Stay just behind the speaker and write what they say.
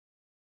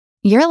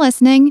You're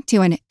listening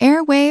to an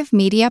Airwave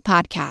Media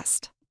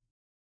Podcast.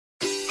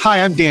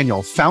 Hi, I'm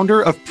Daniel,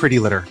 founder of Pretty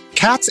Litter.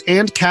 Cats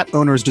and cat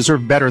owners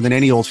deserve better than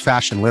any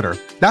old-fashioned litter.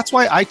 That's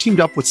why I teamed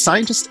up with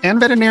scientists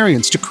and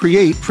veterinarians to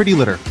create Pretty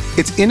Litter.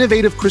 Its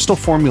innovative crystal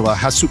formula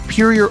has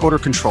superior odor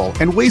control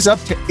and weighs up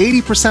to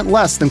 80%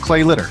 less than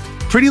clay litter.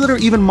 Pretty Litter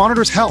even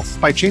monitors health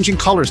by changing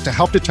colors to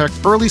help detect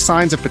early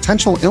signs of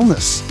potential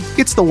illness.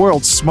 It's the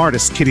world's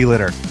smartest kitty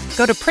litter.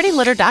 Go to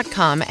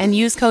prettylitter.com and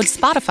use code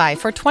SPOTIFY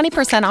for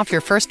 20% off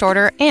your first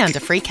order and a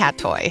free cat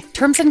toy.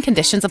 Terms and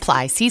conditions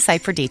apply. See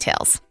site for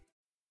details.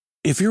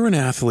 If you're an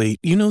athlete,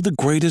 you know the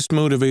greatest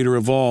motivator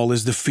of all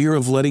is the fear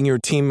of letting your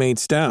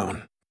teammates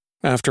down.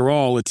 After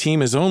all, a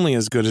team is only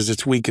as good as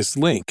its weakest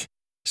link.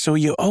 So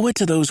you owe it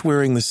to those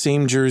wearing the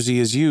same jersey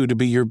as you to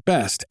be your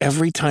best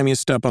every time you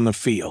step on the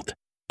field.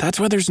 That's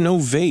why there's no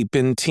vape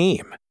in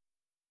team.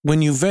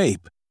 When you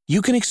vape,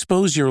 you can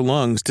expose your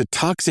lungs to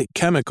toxic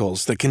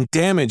chemicals that can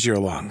damage your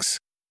lungs.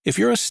 If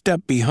you're a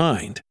step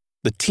behind,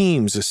 the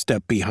team's a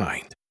step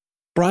behind.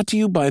 Brought to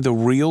you by The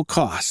Real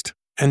Cost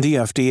and the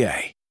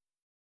FDA.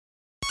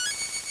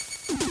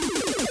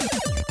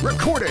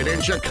 Recorded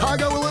in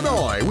Chicago,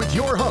 Illinois, with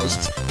your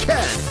hosts,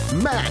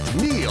 Ken, Matt,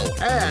 Neil,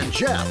 and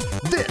Jeff.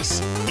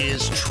 This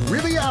is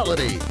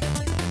Triviality.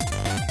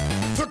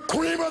 The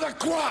cream of the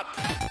crop!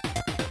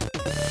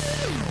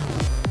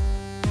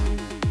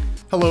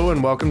 Hello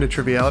and welcome to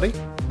Triviality,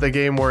 the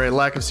game where a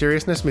lack of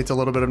seriousness meets a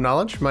little bit of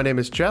knowledge. My name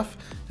is Jeff,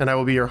 and I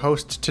will be your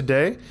host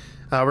today.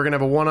 We're going to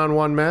have a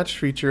one-on-one match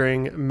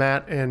featuring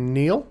Matt and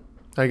Neil.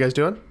 How you guys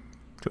doing?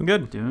 Doing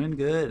good. Doing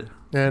good.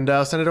 And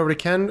I'll send it over to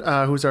Ken,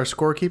 who's our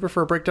scorekeeper,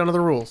 for a breakdown of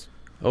the rules.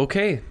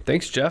 Okay,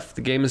 thanks, Jeff.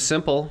 The game is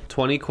simple.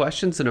 20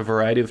 questions in a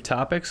variety of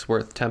topics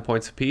worth 10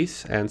 points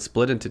apiece and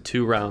split into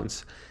 2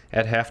 rounds.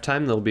 At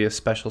halftime, there'll be a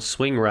special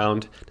swing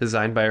round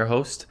designed by our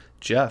host,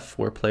 Jeff,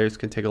 where players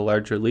can take a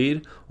larger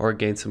lead or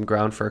gain some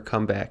ground for a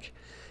comeback.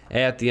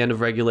 At the end of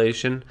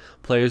regulation,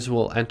 players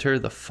will enter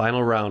the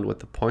final round with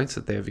the points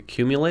that they have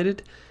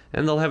accumulated,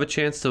 and they'll have a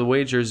chance to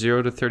wager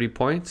 0 to 30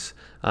 points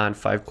on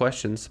 5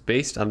 questions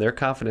based on their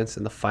confidence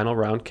in the final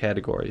round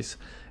categories.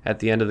 At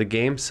the end of the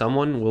game,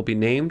 someone will be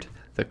named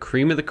the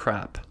cream of the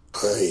crop.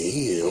 I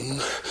am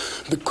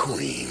the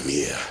cream,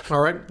 yeah.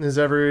 All right, is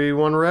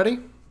everyone ready?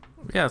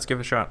 Yeah, let's give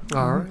it a shot.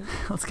 All right.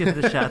 Let's give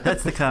it a shot.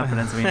 That's the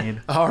confidence we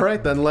need. All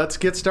right, then let's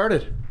get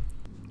started.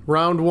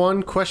 Round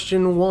 1,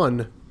 question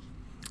 1.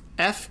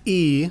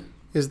 Fe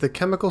is the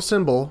chemical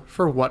symbol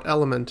for what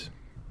element?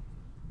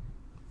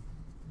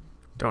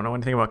 Don't know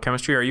anything about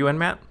chemistry. Are you in,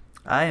 Matt?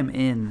 I am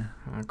in.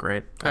 Oh,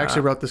 great. I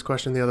actually wrote this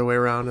question the other way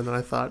around, and then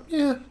I thought,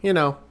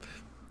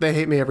 they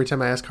hate me every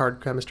time I ask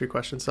hard chemistry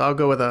questions, so I'll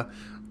go with a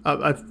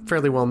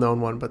fairly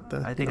well-known one. But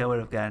I think I would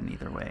have gotten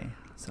either way,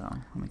 so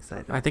I'm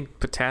excited. I think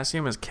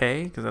potassium is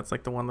K, because that's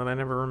like the one that I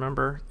never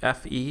remember.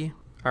 Fe.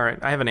 All right,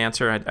 I have an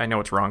answer. I know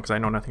it's wrong, because I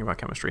know nothing about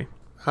chemistry.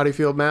 How do you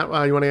feel, Matt?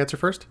 You want to answer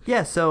first?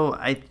 Yeah, so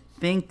I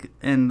think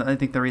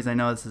the reason I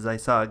know this is I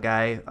saw a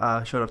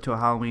guy showed up to a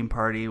Halloween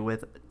party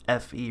with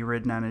Fe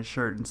written on his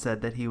shirt and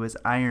said that he was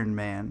Iron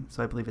Man,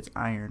 so I believe it's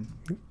iron.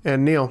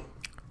 And Neil?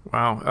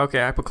 Wow,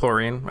 okay, I put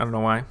chlorine. I don't know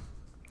why.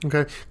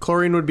 Okay,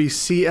 chlorine would be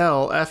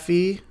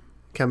Cl-Fe,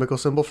 chemical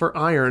symbol for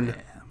iron. Yeah.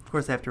 Of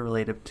course, I have to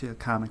relate it to a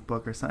comic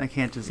book or something. I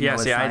can't just know a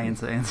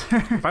science answer.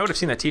 If I would have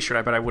seen that T-shirt,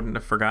 I bet I wouldn't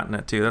have forgotten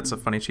it, too. That's a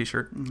funny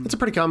T-shirt. It's a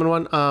pretty common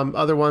one.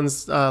 Other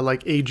ones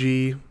like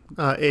Ag,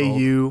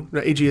 Au. No,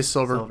 Ag is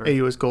silver.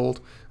 Au is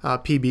gold.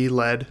 PB,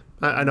 lead.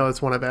 I know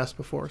it's one I've asked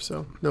before,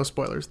 so no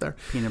spoilers there.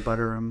 Peanut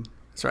butter.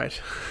 That's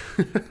right.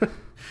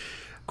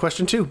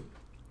 Question 2.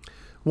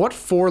 What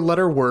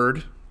 4-letter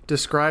word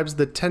describes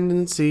the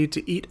tendency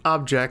to eat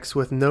objects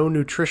with no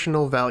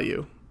nutritional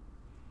value?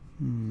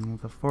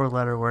 The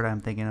 4-letter word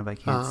I'm thinking of, I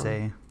can't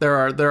say. There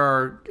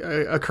are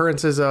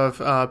occurrences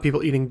of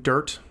people eating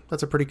dirt.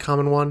 That's a pretty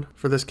common one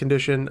for this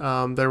condition.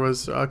 There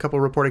was a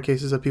couple reported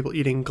cases of people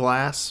eating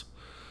glass.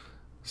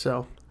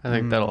 So I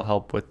think that'll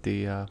help with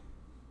the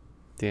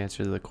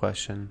answer to the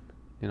question.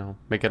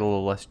 Make it a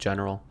little less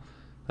general.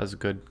 That's a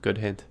good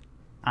hint.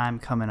 I'm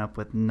coming up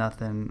with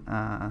nothing.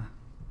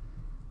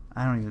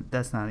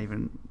 That's not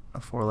even a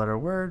 4-letter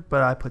word,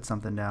 but I put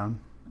something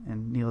down.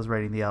 And Neil's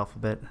writing the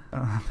alphabet. I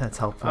don't know if that's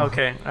helpful.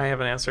 Okay, I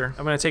have an answer.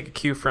 I'm going to take a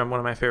cue from one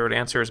of my favorite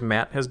answers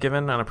Matt has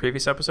given on a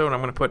previous episode. I'm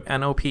going to put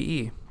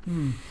N-O-P-E.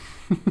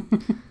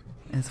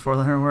 It's a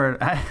 4-letter word.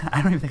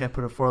 I don't even think I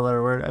put a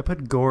 4-letter word. I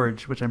put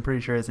gorge, which I'm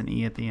pretty sure is an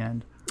E at the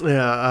end.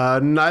 Yeah,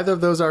 neither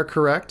of those are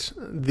correct.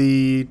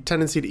 The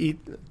tendency to eat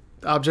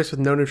objects with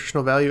no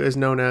nutritional value is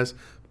known as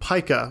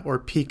pica or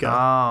pica.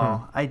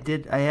 Oh, I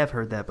have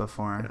heard that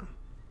before.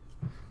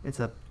 Yeah.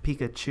 It's a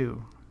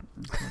Pikachu.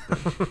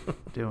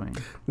 Doing.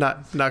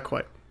 Not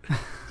quite.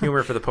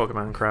 Humor for the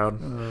Pokemon crowd.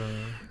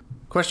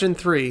 Question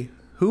 3.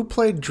 Who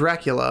played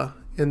Dracula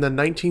in the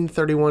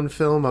 1931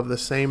 film of the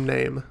same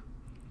name?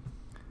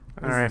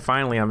 All right,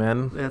 finally I'm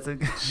in. That's a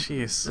jeez.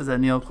 This is a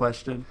Neil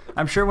question.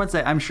 I'm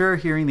sure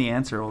hearing the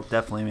answer will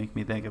definitely make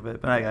me think of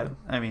it. But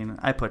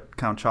I put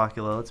Count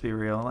Chocula. Let's be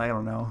real. I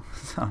don't know.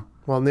 So.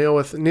 Well, Neil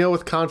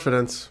with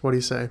confidence. What do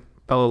you say?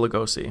 Bela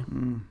Lugosi.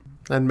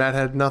 And Matt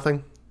had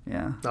nothing?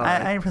 Yeah. All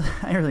right.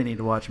 I really need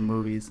to watch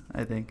movies,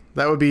 I think.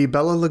 That would be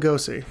Bela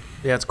Lugosi.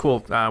 Yeah, it's cool.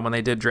 When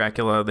they did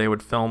Dracula, they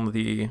would film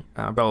the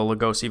Bela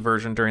Lugosi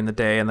version during the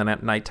day, and then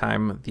at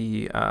nighttime,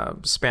 the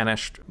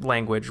Spanish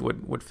language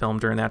would film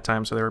during that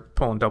time, so they were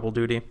pulling double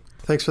duty.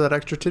 Thanks for that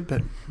extra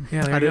tidbit.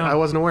 Yeah, there you go. I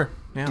wasn't aware.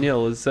 Yeah.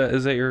 Neil, is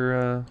that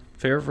your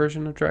favorite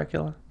version of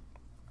Dracula?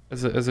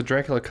 As a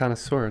Dracula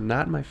connoisseur,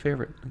 not my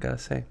favorite, I gotta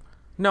say.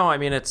 No, I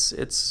mean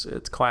it's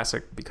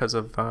classic because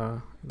of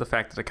the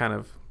fact that it kind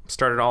of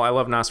started all. I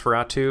love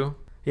Nosferatu.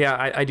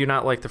 Yeah, I do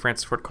not like the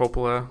Francis Ford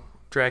Coppola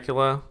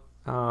Dracula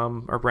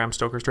or Bram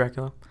Stoker's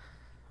Dracula.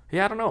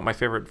 Yeah, I don't know what my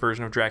favorite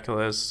version of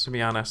Dracula is, to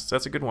be honest.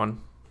 That's a good one.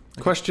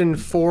 Question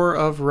 4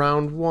 of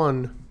round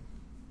 1.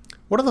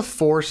 What are the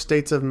 4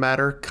 states of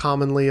matter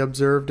commonly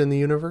observed in the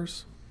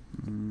universe?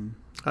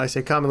 I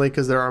say commonly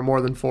because there are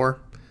more than 4,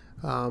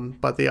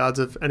 but the odds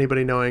of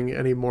anybody knowing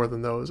any more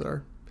than those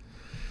are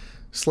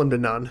slim to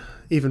none,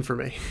 even for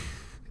me.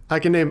 I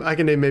can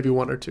name maybe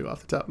 1 or 2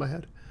 off the top of my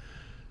head.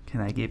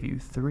 Can I give you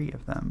 3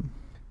 of them?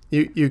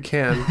 You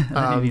can.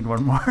 I need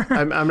 1 more.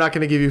 I'm not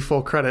going to give you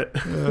full credit.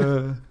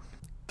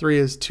 3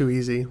 is too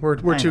easy.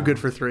 We're too good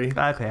for 3.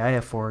 Okay, I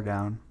have 4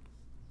 down.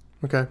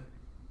 Okay.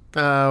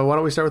 Why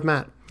don't we start with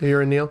Matt?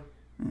 You're in, Neil?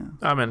 Yeah.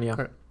 I'm in, yeah. All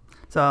right.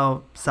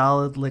 So,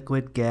 solid,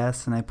 liquid,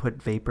 gas, and I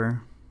put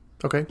vapor.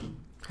 Okay.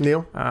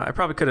 Neil? I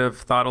probably could have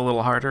thought a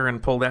little harder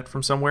and pulled that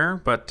from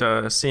somewhere,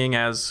 but seeing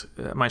as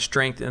my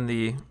strength in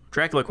the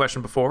Dracula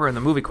question before and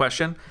the movie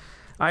question,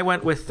 I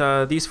went with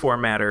these 4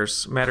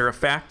 matters: matter of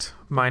fact,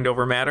 mind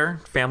over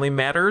matter, family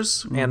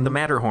matters, and the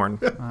Matterhorn.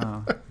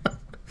 Oh.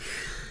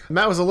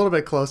 Matt was a little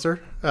bit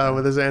closer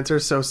with his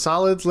answers. So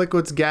solids,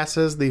 liquids,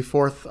 gases. The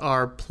 4th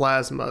are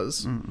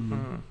plasmas.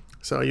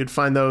 So you'd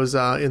find those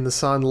in the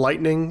sun.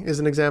 Lightning is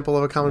an example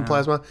of a common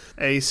plasma.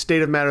 A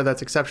state of matter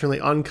that's exceptionally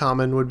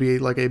uncommon would be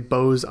like a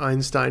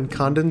Bose-Einstein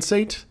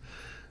condensate.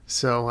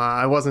 So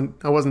I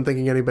wasn't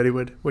thinking anybody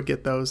would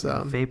get those.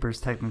 Vapor's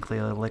technically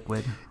a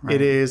liquid, right?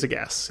 It is a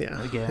gas.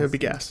 Yeah, A gas. It would be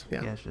gas.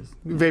 Yeah, Gaseous.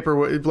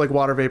 vapor, like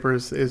water vapor,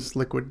 is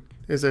liquid.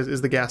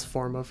 Is the gas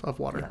form of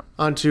water. Yeah.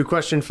 On to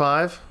question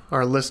 5,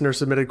 our listener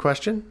submitted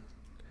question.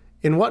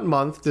 In what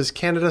month does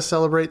Canada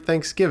celebrate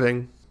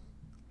Thanksgiving?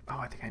 Oh,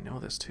 I think I know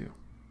this too.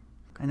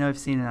 I know I've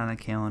seen it on a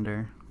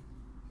calendar.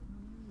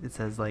 It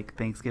says like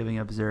Thanksgiving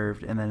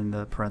observed, and then in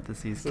the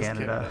parentheses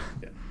Canada.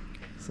 Yeah.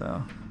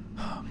 So.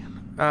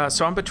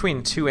 So I'm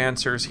between 2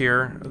 answers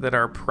here that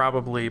are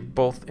probably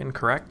both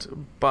incorrect,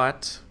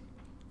 but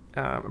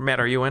Matt,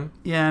 are you in?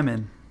 Yeah, I'm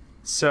in.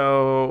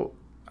 So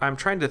I'm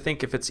trying to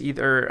think if it's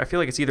I feel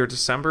like it's either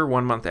December,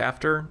 1 month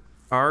after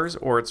ours,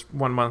 or it's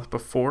 1 month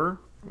before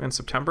in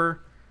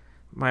September.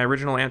 My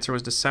original answer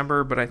was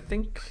December, but I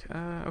think,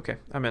 okay,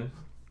 I'm in. I'm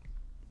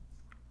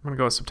going to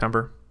go with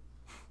September.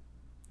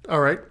 All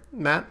right,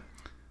 Matt?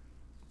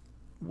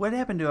 What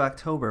happened to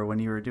October when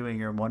you were doing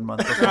your 1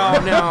 month before?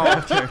 Oh, no.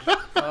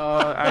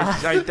 I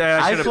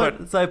should have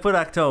put... So I put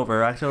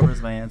October.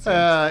 October's my answer.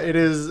 It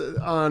is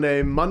on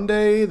a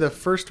Monday, the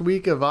first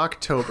week of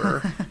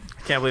October.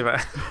 I can't believe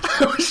I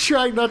was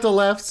trying not to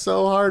laugh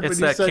so hard It's when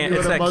you that, said you it's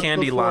had a that month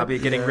candy before. lobby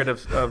getting rid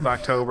of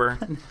October.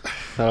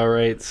 All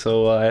right,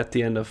 so at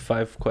the end of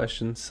 5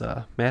 questions,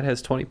 Matt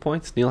has 20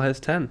 points, Neil has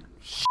 10.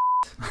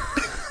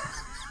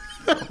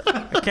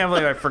 I can't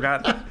believe I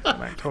forgot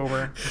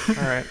October. All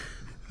right.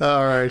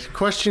 All right,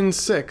 question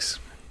 6.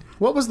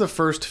 What was the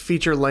first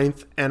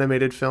feature-length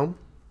animated film?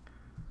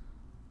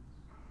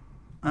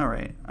 All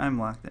right, I'm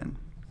locked in.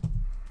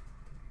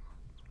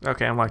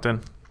 Okay, I'm locked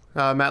in.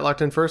 Matt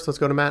locked in first. Let's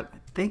go to Matt. I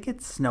think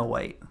it's Snow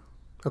White.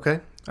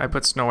 Okay. I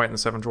put Snow White and the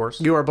 7 Dwarfs.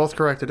 You are both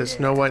correct. It is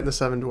Snow White and the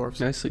 7 Dwarfs.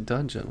 Nicely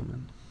done,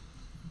 gentlemen.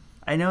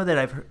 I know that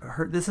I've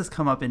heard this has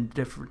come up in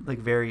different, like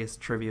various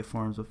trivia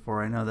forms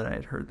before. I know that I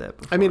had heard that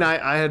before. I mean,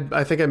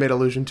 I think I made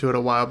allusion to it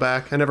a while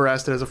back. I never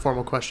asked it as a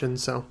formal question,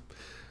 so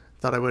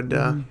thought I would,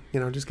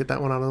 just get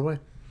that one out of the way.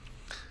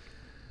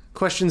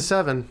 Question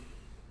 7.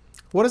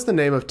 What is the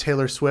name of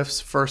Taylor Swift's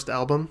first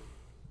album?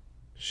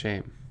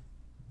 Shame.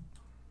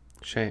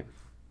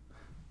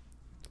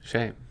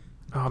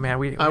 Oh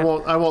man, I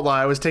won't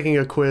lie. I was taking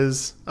a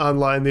quiz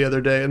online the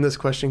other day, and this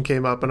question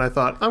came up, and I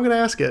thought I'm going to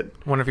ask it.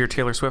 One of your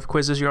Taylor Swift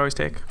quizzes you always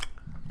take.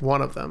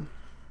 One of them.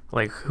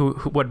 Like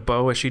what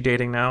beau is she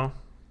dating now?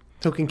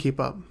 Who can keep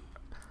up?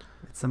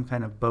 It's some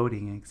kind of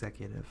boating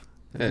executive.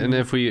 And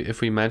if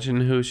we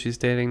mention who she's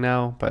dating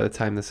now, by the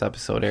time this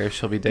episode airs,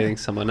 she'll be dating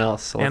someone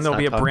else. So And there'll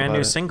be a brand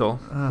new single.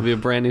 There'll be a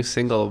brand new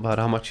single about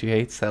how much she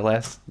hates that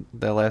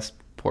last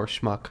poor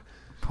schmuck.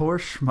 Poor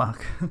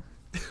schmuck.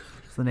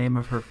 It's the name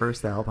of her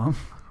first album.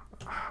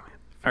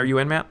 Are you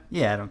in, Matt?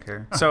 Yeah, I don't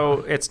care.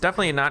 So it's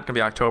definitely not going to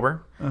be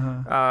October.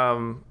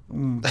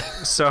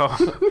 So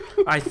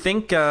I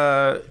think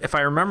if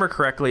I remember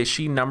correctly,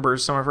 she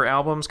numbers some of her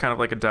albums kind of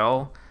like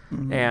Adele,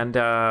 and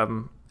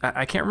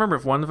I can't remember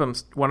if one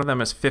of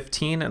them is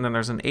 15 and then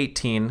there's an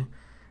 18.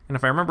 And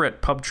if I remember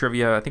at Pub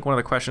Trivia, I think one of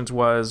the questions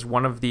was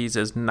one of these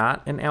is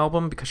not an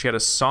album because she had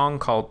a song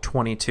called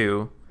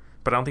 22,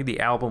 but I don't think the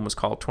album was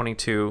called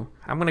 22.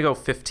 I'm going to go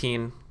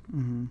 15.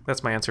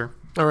 That's my answer.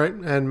 All right,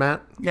 and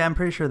Matt? Yeah, I'm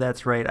pretty sure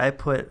that's right. I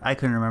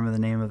couldn't remember the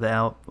name of the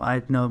album.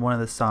 I know one of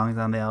the songs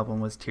on the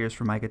album was Tears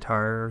for My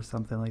Guitar or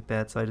something like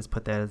that, so I just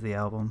put that as the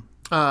album.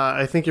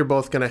 I think you're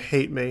both going to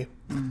hate me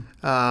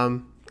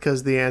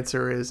because the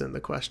answer is in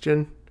the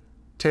question.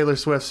 Taylor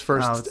Swift's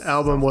first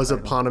album was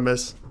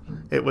eponymous.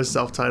 It was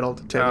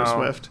self-titled Taylor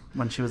Swift.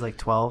 When she was like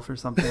 12 or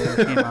something when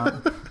it came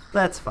out.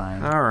 That's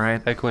fine. All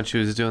right. Like when she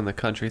was doing the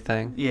country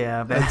thing.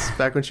 Yeah, that's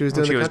back when she was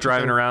doing when she the was country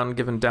driving thing. around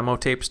giving demo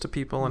tapes to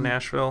people in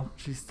Nashville.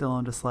 She's still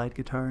on a slide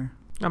guitar.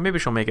 Oh, maybe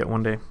she'll make it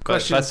one day.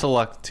 Question. Best of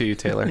luck to you,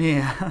 Taylor.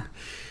 Yeah.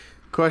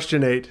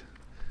 Question 8.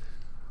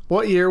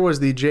 What year was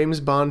the James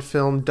Bond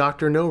film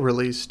Dr. No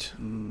released?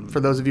 For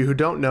those of you who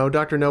don't know,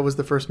 Dr. No was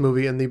the first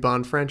movie in the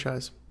Bond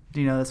franchise.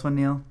 Do you know this one,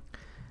 Neil?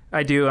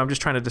 I do. I'm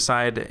just trying to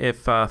decide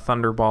if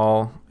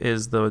Thunderball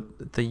is the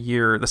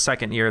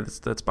second year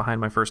that's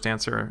behind my first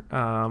answer.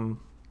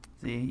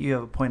 See, you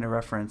have a point of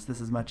reference.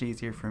 This is much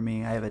easier for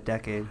me. I have a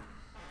decade,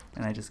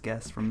 and I just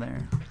guess from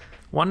there.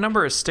 One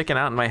number is sticking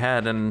out in my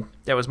head, and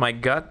that was my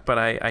gut, but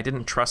I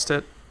didn't trust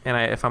it. And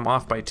if I'm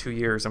off by 2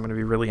 years, I'm going to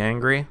be really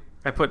angry.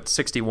 I put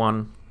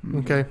 61.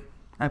 Okay.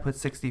 I put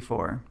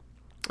 64.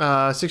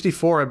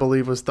 64, I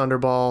believe, was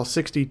Thunderball.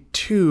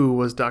 62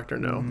 was Dr.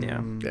 No.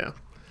 Yeah.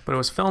 But it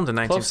was filmed in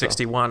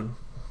 1961,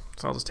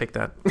 so I'll just take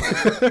that.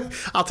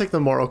 I'll take the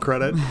moral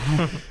credit.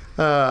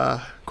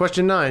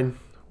 Question 9.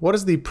 What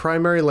is the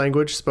primary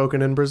language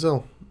spoken in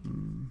Brazil?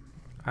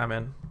 I'm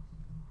in.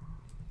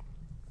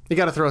 You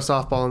got to throw a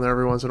softball in there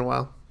every once in a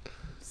while.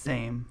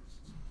 Same.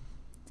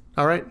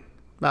 All right.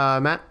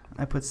 Matt?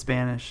 I put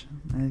Spanish.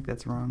 I think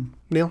that's wrong.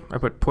 Neil? I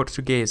put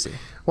Portuguese.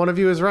 One of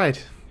you is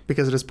right,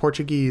 because it is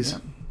Portuguese.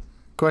 Yep.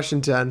 Question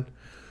 10.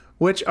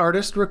 Which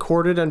artist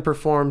recorded and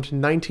performed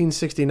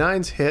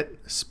 1969's hit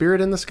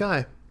Spirit in the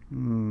Sky?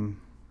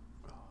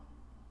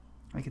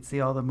 I could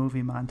see all the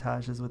movie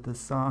montages with this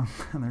song,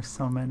 and there's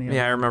so many.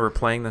 Yeah, I remember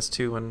playing this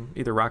too in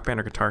either Rock Band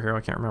or Guitar Hero.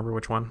 I can't remember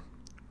which one.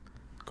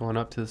 Going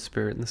up to the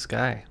Spirit in the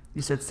Sky.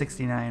 You said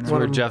 69. That's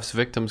where Jeff's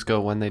victims go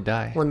when they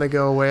die. When they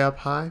go way up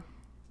high?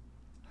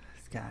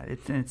 God,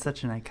 it's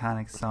such an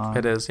iconic song.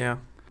 It is, yeah.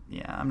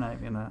 Yeah, I'm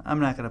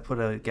not gonna put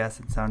a guess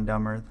and sound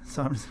dumber,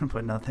 so I'm just gonna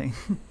put nothing.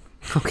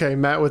 Okay,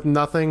 Matt with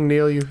nothing.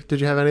 Neil,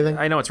 did you have anything?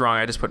 I know it's wrong.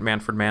 I just put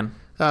Manfred Mann.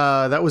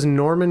 That was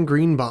Norman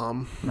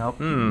Greenbaum.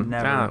 Nope,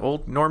 never. Ah,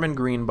 old Norman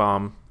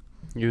Greenbaum.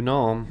 You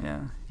know him.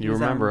 Yeah. You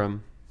remember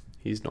him.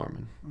 He's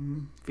Norman.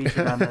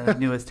 Featured on the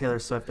newest Taylor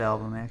Swift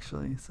album,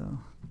 actually. So.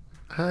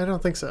 I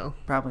don't think so.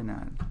 Probably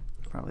not.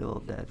 Probably a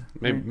little dead.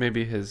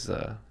 Maybe his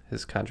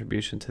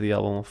contribution to the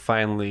album will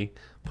finally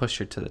push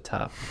her to the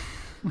top.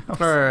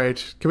 All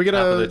right. Can we get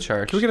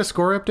a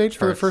score update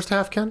for the first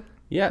half, Ken?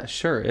 Yeah,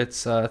 sure.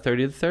 It's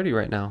 30-30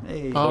 right now.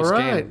 Hey. All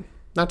right. Game.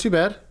 Not too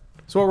bad.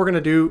 So what we're going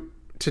to do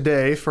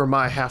today for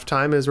my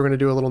halftime is we're going to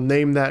do a little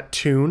Name That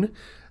Tune.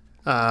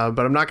 But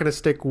I'm not going to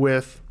stick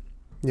with,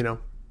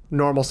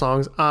 normal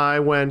songs. I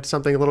went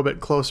something a little bit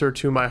closer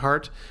to my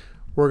heart.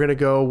 We're going to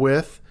go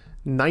with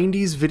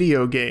 90s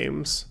video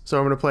games. So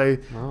I'm going to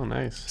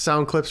play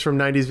sound clips from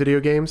 90s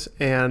video games,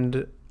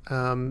 and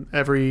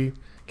every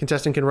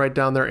contestant can write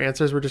down their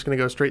answers. We're just going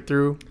to go straight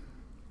through.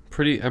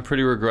 I'm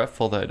pretty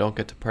regretful that I don't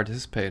get to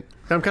participate.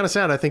 I'm kind of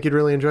sad. I think you'd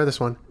really enjoy this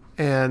one.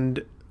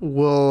 And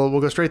we'll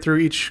go straight through.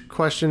 Each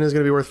question is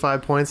going to be worth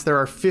 5 points. There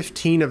are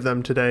 15 of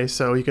them today,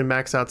 so you can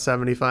max out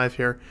 75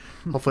 here.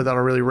 Hopefully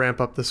that'll really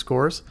ramp up the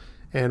scores,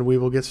 and we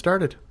will get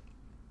started.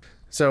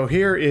 So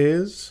here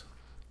is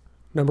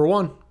number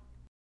 1.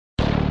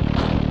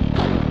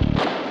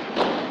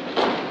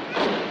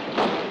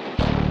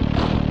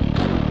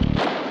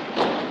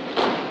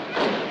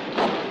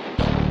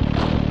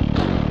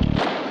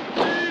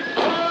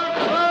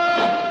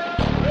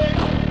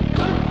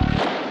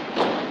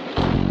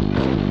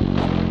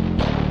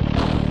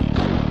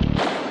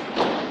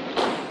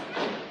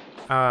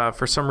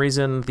 For some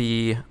reason,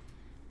 the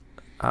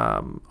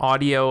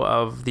audio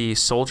of the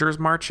soldiers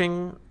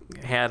marching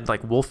had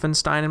like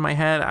Wolfenstein in my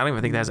head. I don't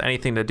even think that has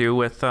anything to do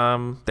with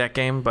that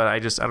game, but I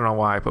don't know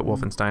why I put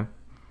Wolfenstein.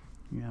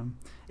 Yeah,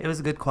 it was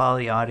a good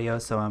quality audio,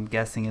 so I'm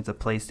guessing it's a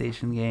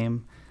PlayStation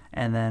game.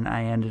 And then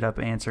I ended up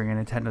answering a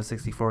Nintendo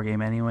 64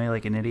 game anyway,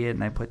 like an idiot,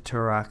 and I put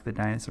Turok the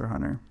Dinosaur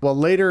Hunter. Well,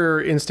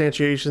 later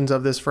instantiations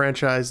of this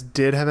franchise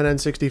did have an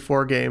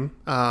N64 game.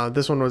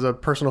 This one was a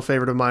personal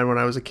favorite of mine when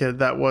I was a kid.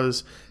 That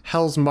was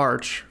Hell's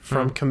March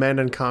from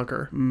Command &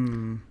 Conquer.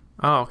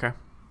 Oh, okay.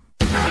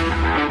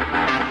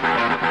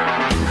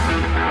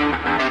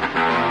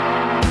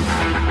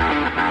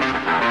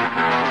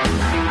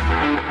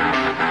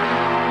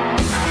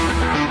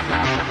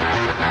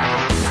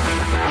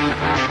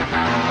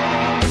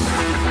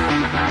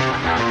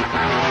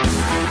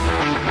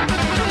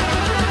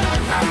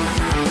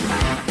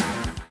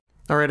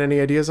 All right, any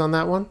ideas on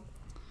that one?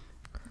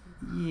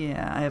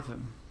 Yeah, I have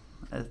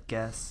a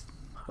guess.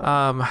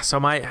 So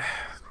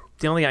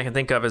the only thing I can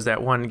think of is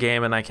that one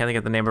game, and I can't think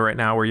of the name of it right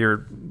now, where you're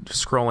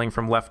scrolling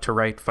from left to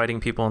right,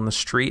 fighting people in the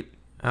street.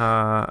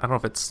 I don't know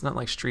if it's not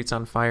like Streets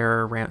on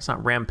Fire. It's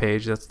not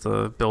Rampage. That's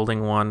the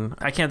building one.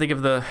 I can't think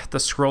of the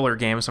scroller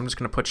game, so I'm just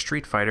going to put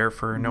Street Fighter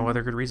for no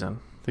other good reason.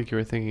 I think you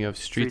were thinking of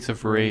Streets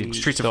of Rage.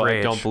 Streets of so Rage.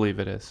 I don't believe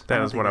it is.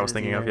 That is what I was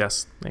thinking of.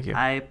 Yes, thank you.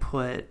 I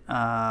put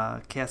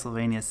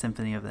Castlevania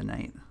Symphony of the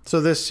Night.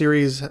 So this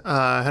series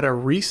had a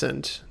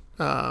recent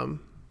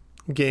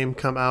game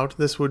come out.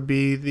 This would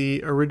be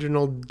the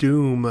original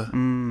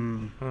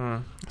Doom.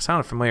 It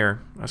sounded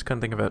familiar. I just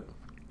couldn't think of it.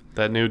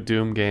 That new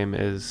Doom game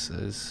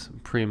is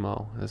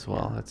primo as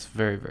well. It's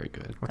very, very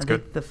good. I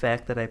think the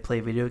fact that I play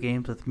video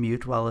games with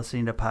mute while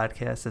listening to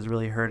podcasts is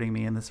really hurting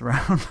me in this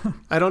round.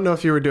 I don't know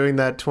if you were doing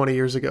that 20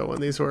 years ago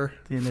when these were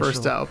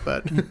first out,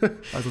 but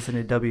I was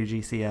listening to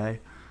WGCI.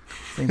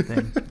 Same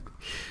thing.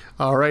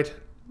 All right.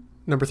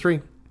 Number 3.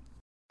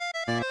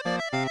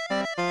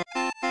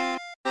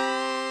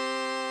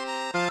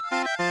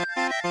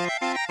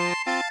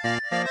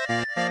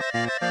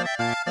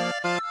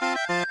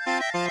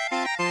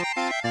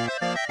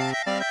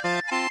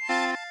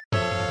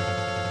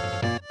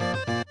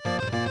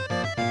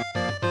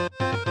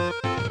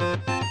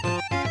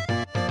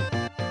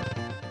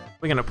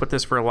 We're going to put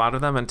this for a lot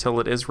of them until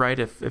it is right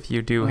if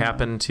you do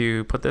happen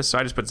to put this. So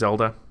I just put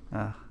Zelda.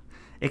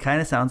 It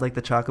kind of sounds like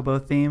the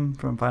Chocobo theme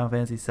from Final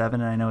Fantasy VII,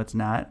 and I know it's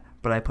not,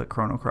 but I put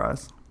Chrono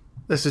Cross.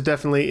 This is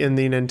definitely in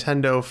the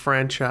Nintendo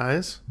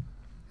franchise.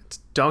 It's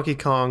Donkey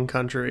Kong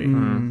Country.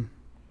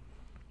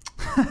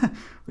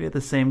 We had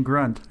the same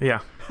grunt.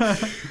 Yeah.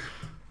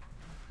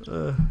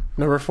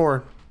 Number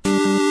 4.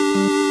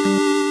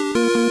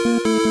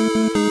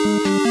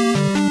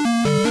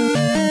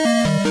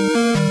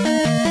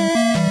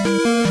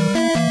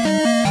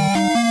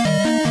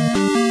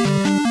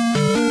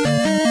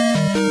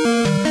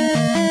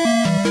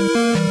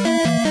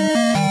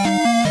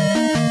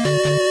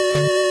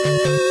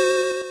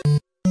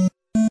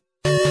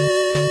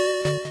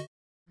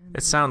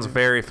 It sounds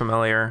very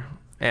familiar.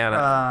 And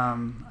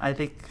I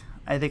think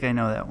I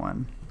know that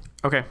one.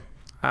 okay,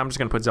 I'm just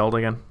gonna put Zelda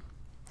again.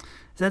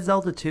 Is that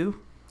Zelda 2?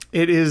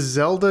 It is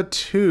Zelda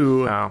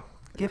 2. Oh,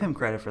 Give him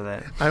credit for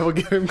that. I will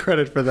give him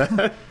credit for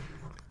that.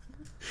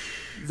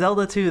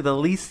 Zelda 2, the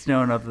least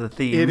known of the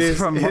themes It is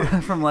from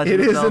Legend it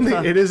of is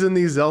Zelda. it is in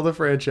the Zelda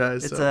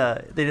franchise. It's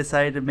so. they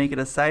decided to make it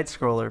a side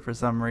scroller for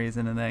some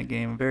reason in that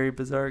game. Very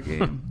bizarre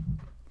game.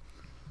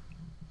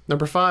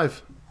 Number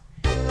 5.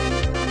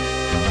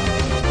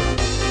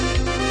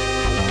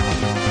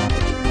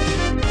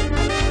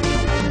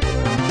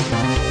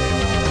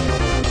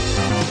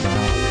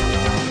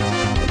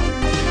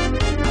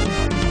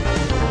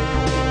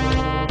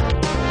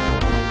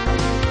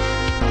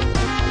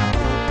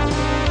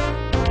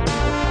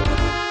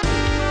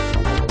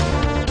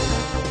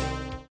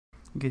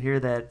 You could hear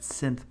that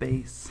synth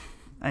bass.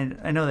 I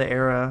know the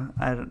era.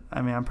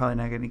 I mean, I'm probably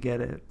not going to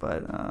get it,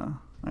 but all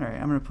right,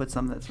 I'm going to put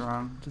something that's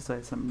wrong, just so I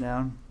have something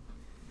down.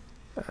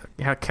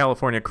 yeah,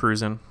 California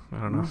Cruisin'. I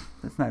don't know.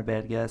 That's not a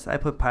bad guess. I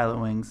put Pilot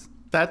Wings.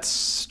 That's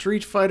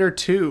Street Fighter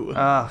 2.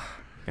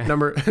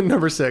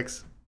 Number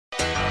 6.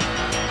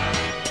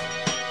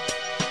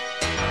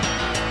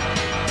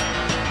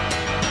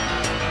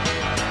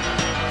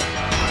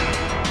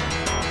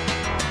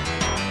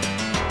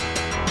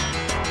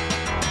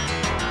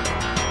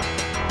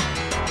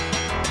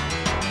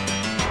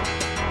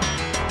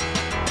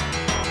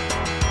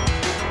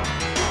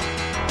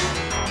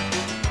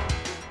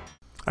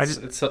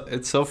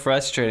 It's so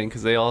frustrating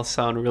because they all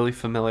sound really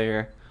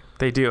familiar.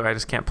 They do. I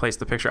just can't place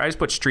the picture. I just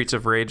put Streets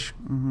of Rage.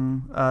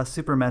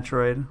 Super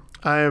Metroid.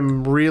 I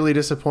am really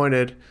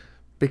disappointed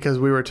because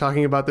we were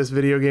talking about this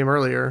video game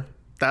earlier.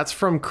 That's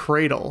from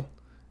Cradle.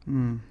 I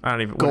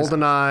don't even. what is it?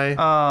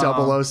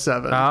 GoldenEye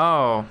 007.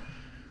 Oh.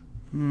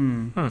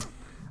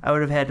 I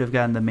would have had to have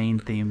gotten the main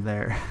theme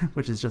there,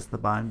 which is just the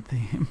Bond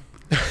theme.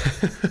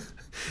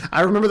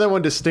 I remember that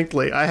one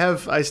distinctly.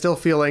 I still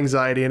feel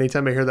anxiety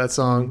anytime I hear that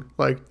song,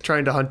 like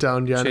trying to hunt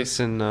down Janice.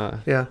 Chasing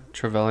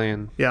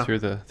Trevelyan through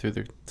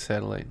the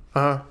satellite.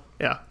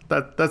 Yeah.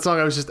 That song,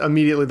 I was just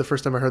immediately, the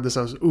first time I heard this,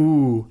 I was,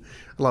 ooh,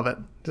 I love it.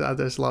 I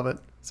just love it.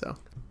 So,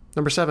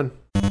 number 7.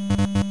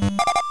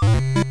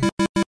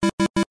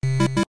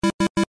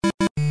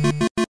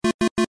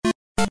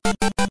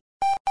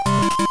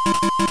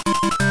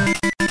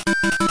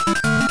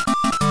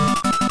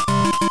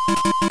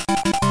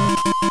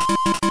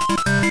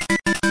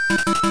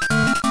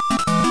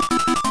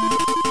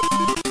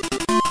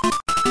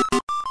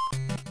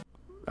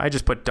 I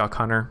just put Duck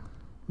Hunter.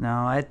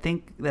 No, I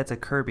think that's a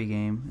Kirby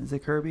game. Is it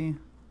Kirby?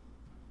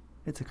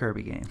 It's a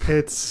Kirby game.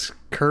 It's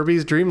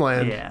Kirby's Dream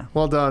Land. Yeah.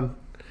 Well done.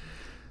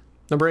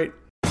 Number 8.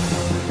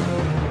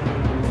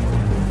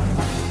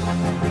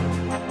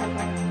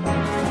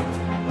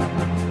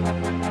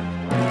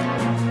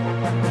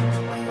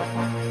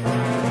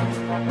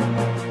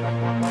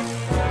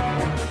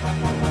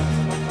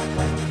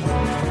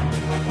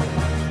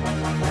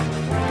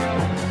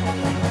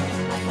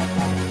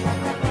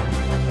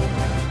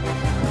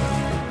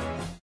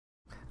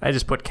 I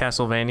just put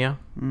Castlevania.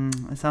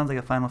 It sounds like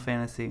a Final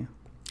Fantasy.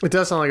 It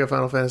does sound like a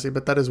Final Fantasy,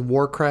 but that is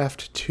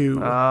Warcraft 2.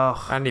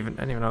 Oh, I didn't even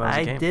know that was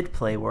a game. I did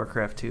play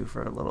Warcraft 2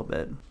 for a little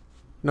bit.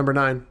 Number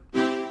 9.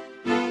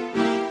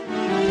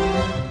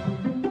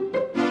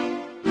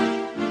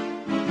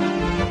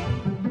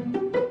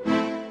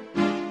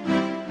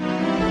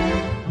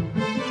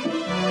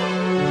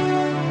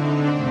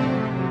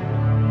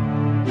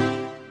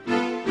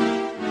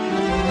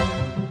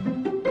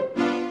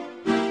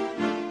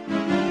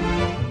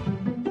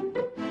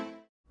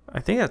 I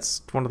think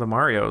that's one of the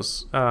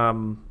Marios.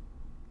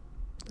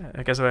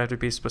 I guess I have to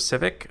be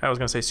specific. I was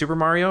going to say Super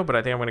Mario, but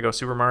I think I'm going to go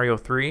Super Mario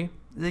 3.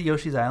 Is it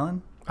Yoshi's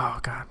Island? Oh,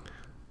 God.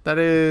 That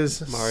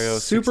is Mario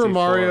Super 64.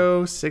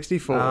 Mario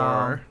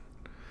 64.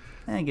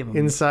 Give him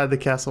Inside the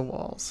castle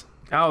walls.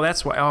 Oh,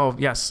 that's why. Oh,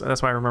 yes.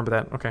 That's why I remember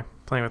that. Okay.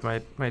 Playing with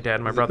my dad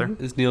and my brother.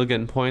 Is Neil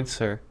getting points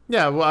or?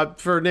 Yeah, well,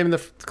 for naming the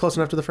close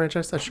enough to the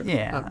franchise, that's sure.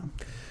 Yeah.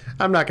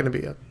 I'm not going to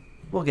be a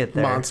We'll get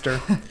there. monster.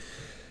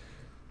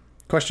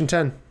 Question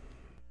 10.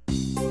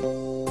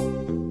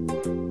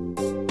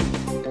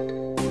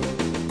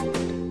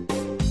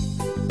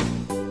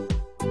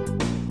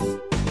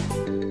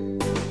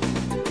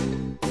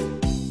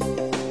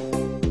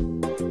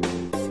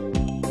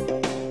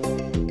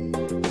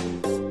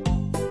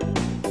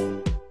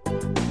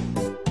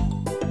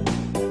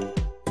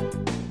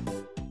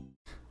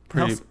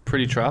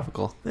 Pretty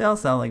tropical. They all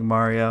sound like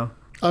Mario.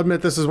 I'll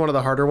admit this is one of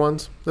the harder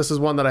ones. This is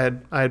one that I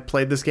had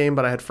played this game,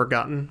 but I had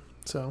forgotten.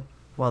 So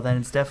Well, then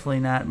it's definitely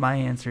not my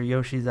answer,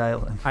 Yoshi's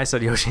Island. I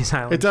said Yoshi's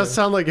Island. it does too.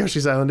 sound like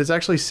Yoshi's Island. It's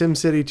actually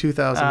SimCity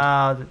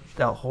 2000.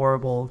 That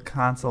horrible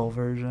console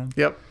version.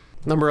 Yep.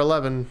 Number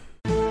 11.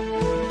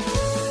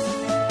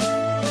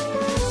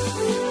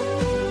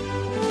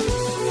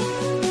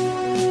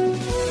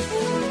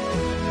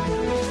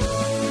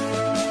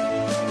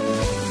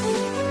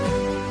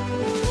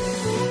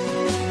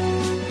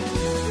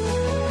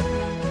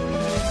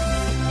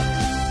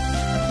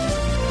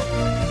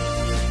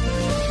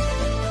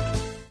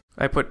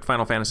 I put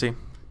Final Fantasy.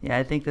 Yeah,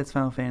 I think that's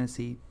Final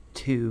Fantasy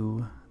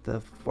 2,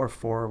 or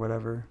 4 or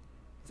whatever.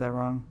 Is that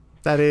wrong?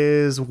 That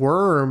is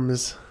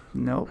Worms.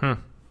 Nope.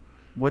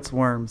 What's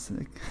Worms?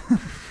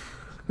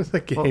 It's a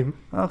game.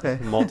 Okay.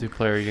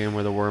 Multiplayer game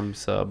where the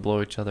worms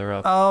blow each other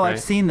up. Oh, right?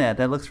 I've seen that.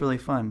 That looks really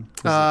fun.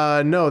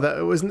 No,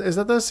 that wasn't. Is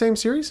that the same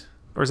series?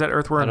 Or is that I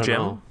Earthworm don't Jim?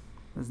 know.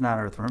 It's not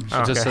Earthworms.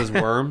 It just says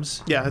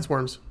worms. Yeah, it's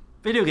Worms.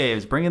 Video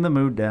games, bringing the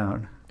mood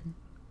down.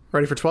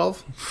 Ready for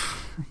 12?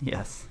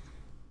 Yes.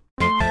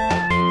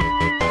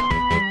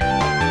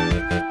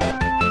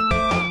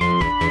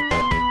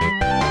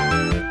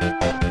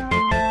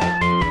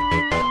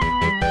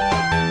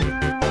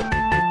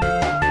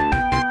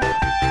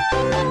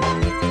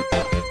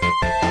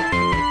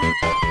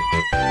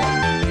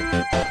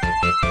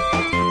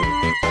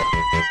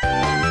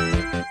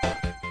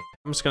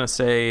 I'm just going to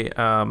say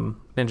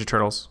Ninja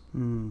Turtles.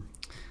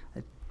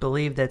 I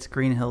believe that's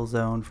Green Hill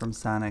Zone from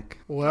Sonic.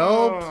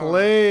 Well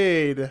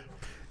played.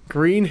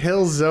 Green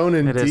Hill Zone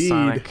indeed. It is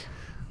Sonic.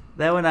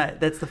 That one,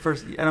 that's the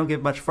first. I don't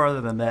get much farther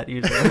than that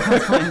usually. When I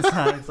was playing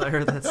Sonic, so I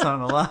heard that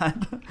song a lot.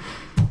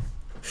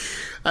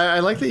 I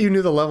like that you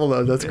knew the level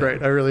though. That's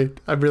great. I'm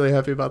really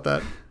happy about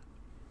that.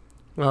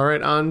 All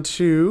right, on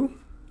to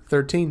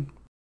 13.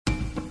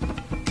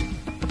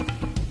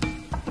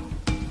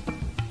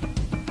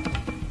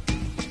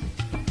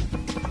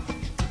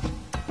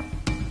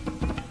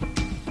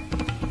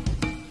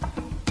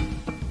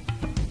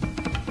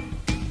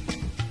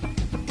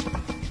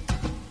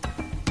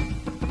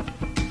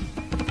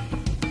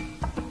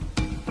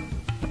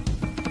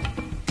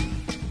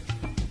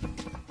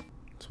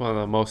 One of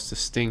the most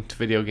distinct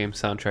video game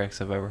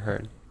soundtracks I've ever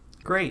heard.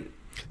 Great.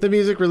 The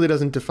music really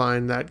doesn't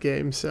define that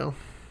game, so,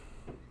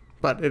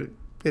 but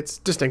it's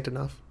distinct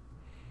enough.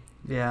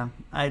 Yeah,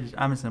 I'm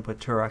just gonna put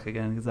Turok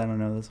again because I don't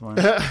know this one.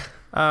 Yeah,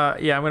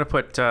 I'm going to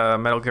put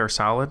Metal Gear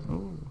Solid.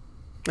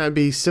 That'd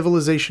be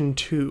Civilization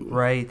 2.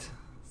 Right,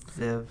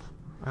 Civ,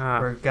 Ah.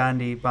 where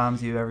Gandhi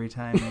bombs you every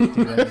time you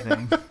do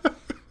anything.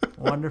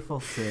 Wonderful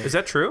Civ. Is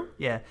that true?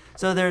 Yeah.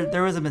 So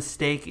there was a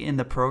mistake in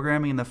the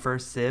programming in the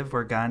first Civ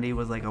where Gandhi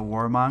was like a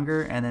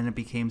warmonger, and then it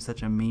became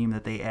such a meme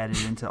that they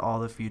added into all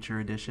the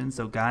future editions.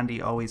 So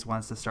Gandhi always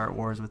wants to start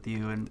wars with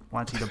you and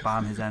wants you to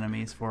bomb his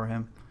enemies for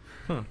him.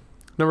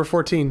 Number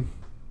 14.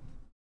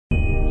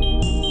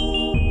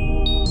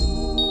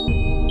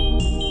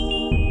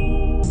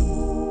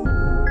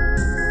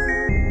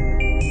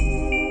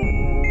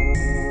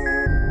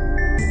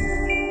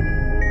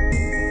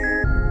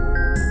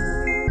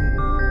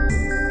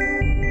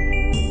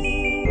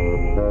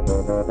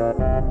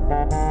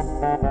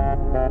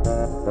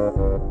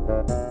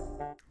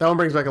 That one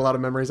brings back a lot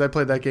of memories. I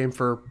played that game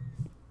for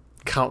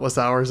countless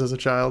hours as a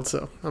child,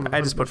 so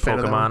I just I'm a put fan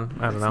of that one. Pokemon.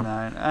 I don't It's know.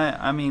 not.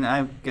 I mean,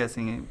 I'm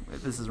guessing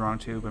this is wrong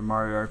too, but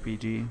Mario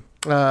RPG.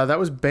 That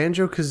was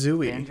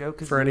Banjo-Kazooie,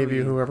 Banjo-Kazooie. for any of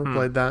you who ever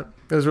played that.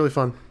 It was really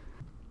fun.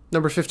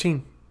 Number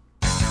 15.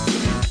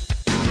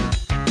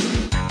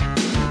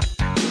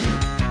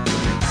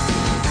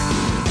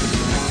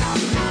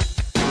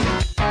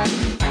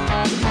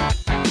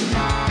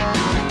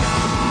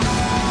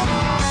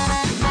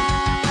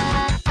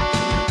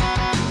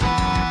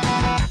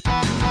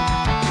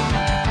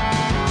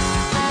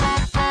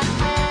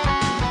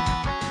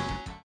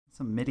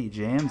 MIDI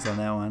jams on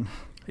that one.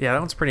 Yeah, that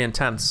one's pretty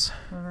intense.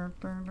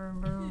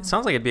 It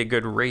sounds like it'd be a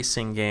good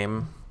racing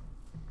game,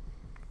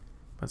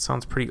 but it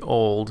sounds pretty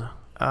old.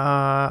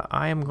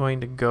 I am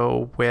going to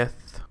go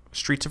with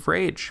Streets of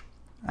Rage.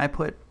 I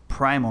put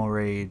Primal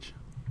Rage.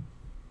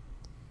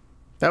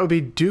 That would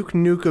be Duke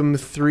Nukem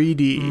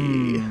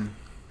 3D.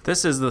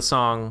 This is the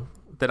song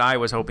that I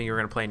was hoping you were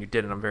going to play, and you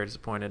did, and I'm very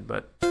disappointed,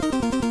 but...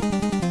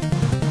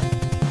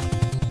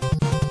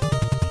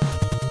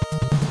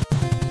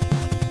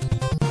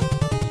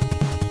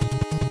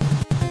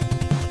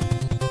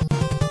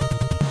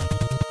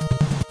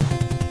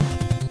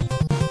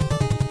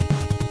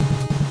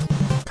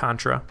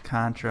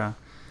 Contra.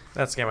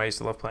 That's the game I used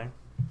to love playing.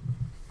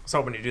 I was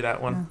hoping you do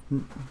that one.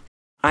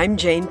 I'm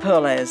Jane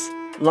Perlez,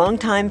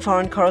 longtime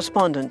foreign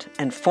correspondent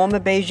and former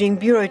Beijing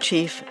bureau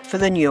chief for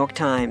the New York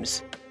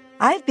Times.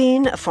 I've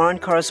been a foreign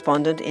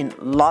correspondent in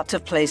lots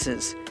of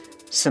places: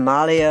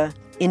 Somalia,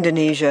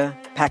 Indonesia,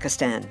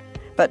 Pakistan,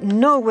 but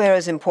nowhere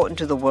as important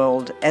to the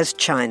world as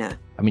China.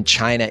 I mean,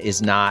 China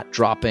is not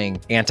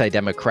dropping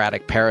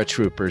anti-democratic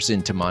paratroopers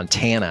into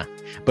Montana.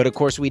 But of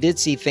course, we did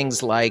see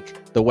things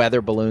like the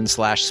weather balloon /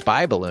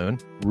 spy balloon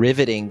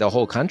riveting the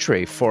whole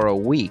country for a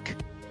week.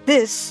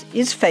 This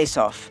is Face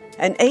Off,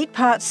 an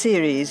 8-part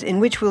series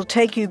in which we'll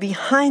take you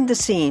behind the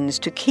scenes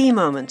to key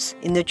moments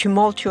in the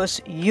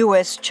tumultuous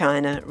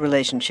U.S.-China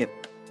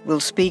relationship. We'll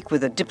speak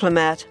with a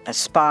diplomat, a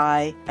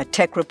spy, a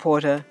tech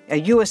reporter, a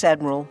U.S.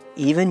 admiral,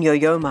 even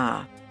Yo-Yo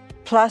Ma.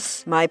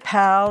 Plus, my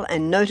pal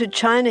and noted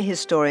China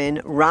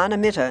historian Rana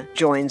Mitter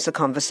joins the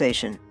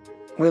conversation.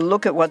 We'll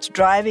look at what's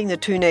driving the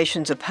two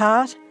nations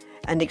apart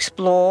and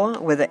explore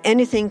whether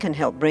anything can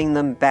help bring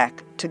them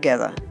back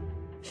together.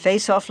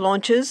 Face Off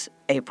launches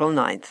April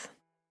 9th.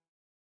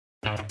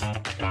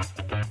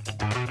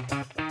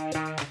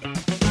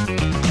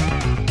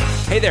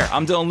 Hey there,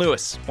 I'm Dylan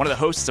Lewis, one of the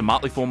hosts of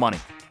Motley Fool Money.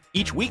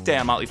 Each weekday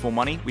on Motley Fool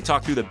Money, we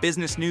talk through the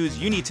business news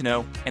you need to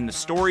know and the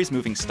stories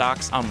moving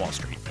stocks on Wall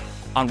Street.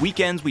 On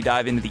weekends, we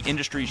dive into the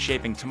industries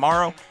shaping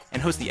tomorrow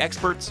and host the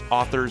experts,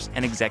 authors,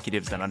 and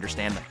executives that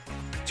understand them.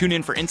 Tune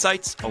in for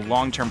insights, a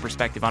long-term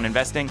perspective on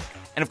investing,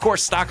 and of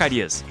course, stock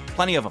ideas.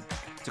 Plenty of them.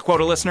 To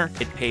quote a listener,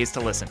 it pays to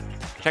listen.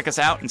 Check us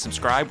out and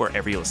subscribe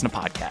wherever you listen to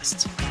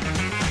podcasts.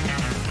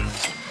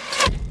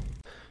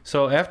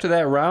 So after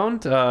that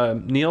round,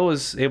 Neil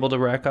was able to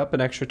rack up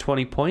an extra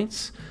 20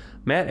 points.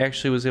 Matt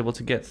actually was able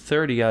to get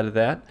 30 out of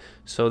that.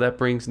 So that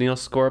brings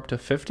Neil's score up to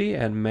 50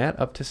 and Matt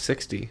up to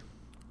 60.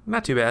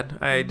 Not too bad.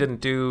 I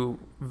didn't do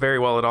very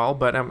well at all,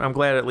 but I'm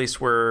glad at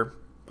least we're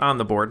on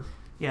the board.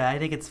 Yeah, I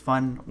think it's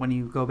fun when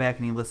you go back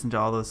and you listen to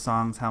all those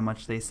songs, how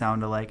much they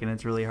sound alike, and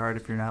it's really hard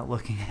if you're not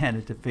looking at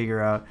it to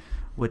figure out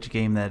which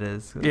game that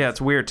is. Yeah,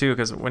 it's weird too,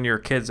 because when you were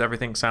kids,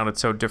 everything sounded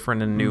so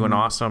different and new and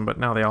awesome, but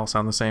now they all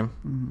sound the same.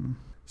 Mm-hmm.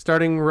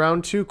 Starting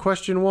round 2,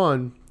 question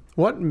 1.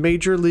 What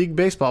Major League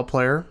Baseball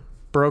player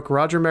broke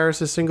Roger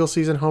Maris'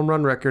 single-season home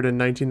run record in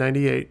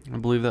 1998? I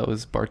believe that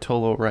was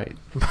Bartolo Wright.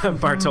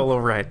 Bartolo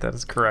Wright, that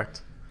is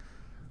correct.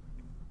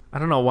 I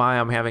don't know why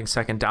I'm having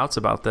second doubts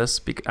about this.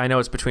 I know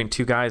it's between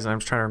two guys, and I'm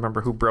just trying to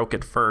remember who broke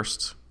it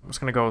first. I'm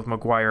just going to go with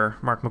Mark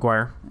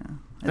McGwire.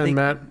 Yeah.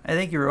 Matt? I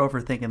think you were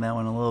overthinking that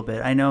one a little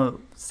bit. I know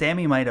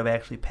Sammy might have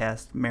actually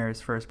passed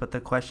Maris first, but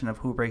the question of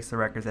who breaks the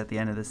records at the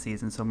end of the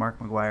season, so Mark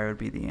McGwire would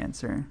be the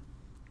answer.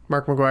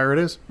 Mark McGwire it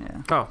is.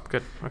 Yeah. Oh,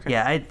 good. Okay.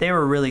 Yeah, they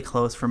were really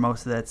close for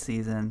most of that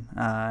season,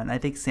 and I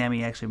think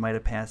Sammy actually might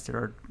have passed it,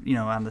 or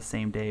on the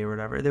same day or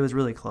whatever. It was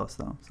really close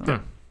though.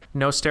 So.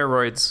 No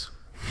steroids.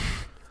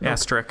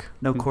 Asterisk.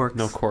 No corks.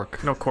 No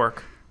cork. No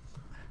cork.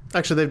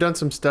 Actually, they've done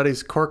some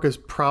studies. Cork is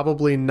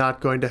probably not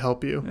going to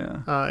help you.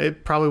 Yeah.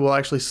 It probably will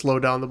actually slow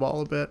down the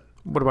ball a bit.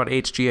 What about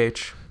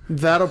HGH?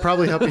 That'll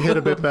probably help you hit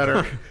a bit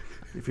better.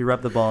 If you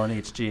rub the ball in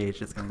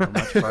HGH, it's going to go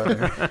much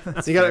farther.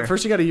 You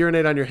got to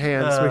urinate on your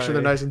hands. Make sure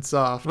they're nice and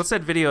soft. What's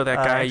that video of that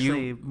guy?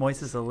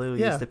 Moises Alou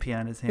used to pee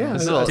on his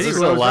hands. Yeah, there's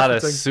a lot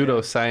of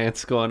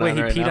pseudoscience going on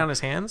right he peed now. on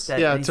his hands?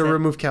 To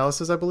remove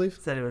calluses, I believe.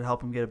 Said it would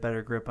help him get a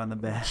better grip on the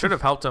bat. Should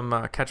have helped him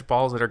catch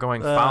balls that are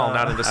going foul,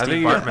 not into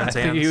Steve Bartman's hands.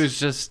 I think he was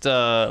just,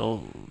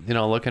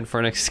 looking for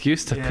an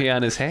excuse to pee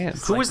on his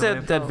hands. Who was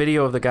that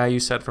video of the guy you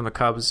said from the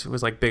Cubs who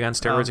was like big on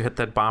steroids who hit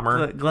that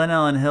bomber? Glenn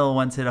Ellen Hill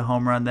once hit a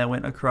home run that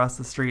went across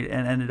the street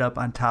and ended up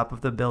on top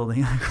of the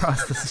building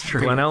across the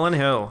street. Glenn Ellen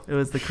Hill. It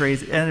was the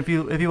crazy. And if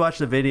you watch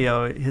the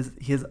video,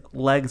 his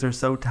legs are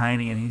so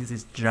tiny and he has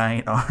these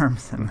giant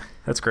arms. And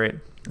that's great.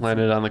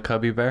 Landed on the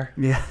Cubby Bear.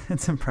 Yeah,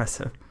 it's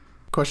impressive.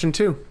 Question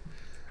 2.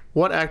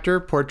 What actor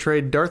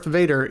portrayed Darth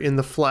Vader in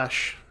The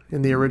Flesh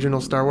in the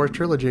original Star Wars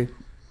trilogy?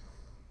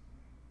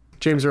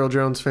 James Earl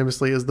Jones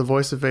famously is the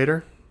voice of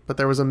Vader, but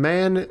there was a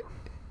man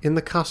in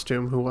the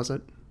costume who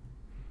wasn't.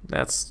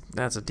 That's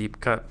a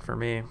deep cut for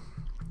me.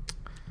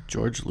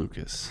 George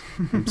Lucas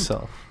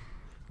himself.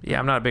 Yeah,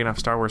 I'm not a big enough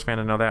Star Wars fan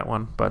to know that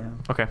one, but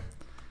okay.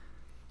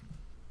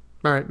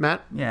 All right,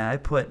 Matt? Yeah, I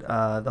put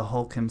the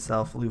Hulk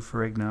himself, Lou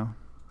Ferrigno.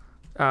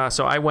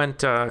 So I went,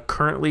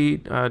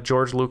 currently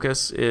George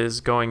Lucas is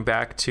going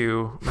back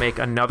to make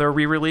another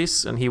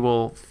re-release, and he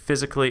will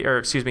digitally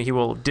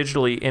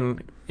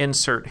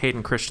insert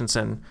Hayden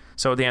Christensen.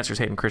 So the answer is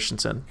Hayden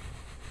Christensen.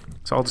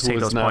 So I'll just take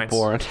those not points.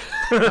 born.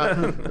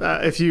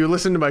 If you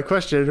listen to my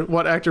question,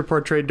 what actor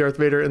portrayed Darth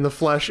Vader in the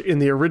flesh in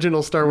the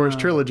original Star Wars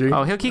trilogy?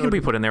 Oh, he can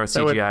be put in there with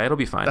CGI. It'll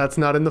be fine. That's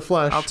not in the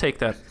flesh. I'll take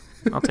that.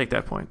 I'll take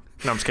that point.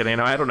 No, I'm just kidding.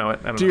 No, I don't know it.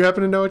 Do you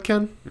happen to know it,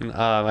 Ken?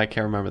 I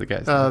can't remember the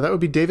guy's name. That would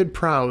be David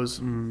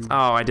Prowse.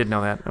 Oh, I did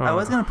know that. Oh. I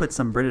was going to put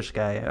some British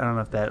guy. I don't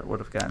know if that would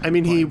have gotten. I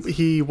mean,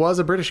 he was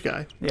a British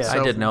guy. Yeah,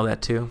 I did know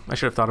that too. I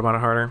should have thought about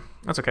it harder.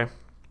 That's okay.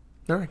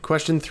 All right.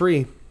 Question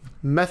 3.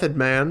 Method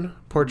Man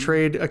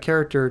portrayed a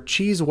character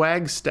Cheese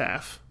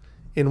Wagstaff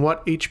in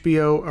what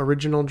HBO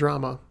original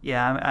drama?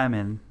 Yeah, I'm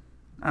in.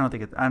 I don't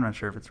think I'm not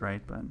sure if it's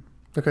right, but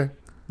okay.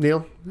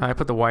 Neil? I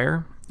put The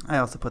Wire. I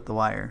also put The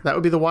Wire. That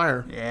would be The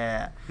Wire.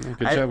 Yeah.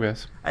 Good job,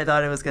 guys. I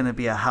thought it was going to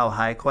be a how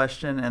high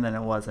question, and then it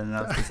wasn't. And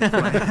I was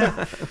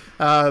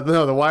disappointed.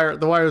 No, The Wire.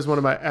 The Wire is one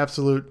of my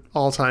absolute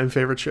all-time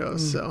favorite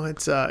shows. So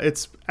it's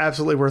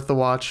absolutely worth the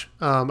watch.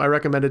 I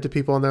recommend it to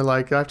people, and they're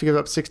like, I have to give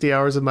up 60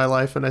 hours of my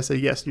life, and I say,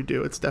 yes, you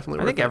do. It's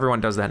definitely worth it. I think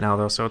everyone does that now,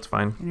 though, so it's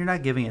fine. And you're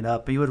not giving it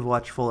up, but you would have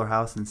watched Fuller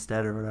House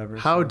instead or whatever.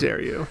 How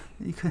dare you?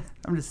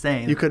 I'm just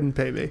saying. You couldn't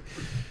pay me.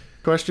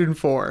 Question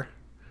 4.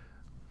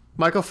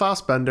 Michael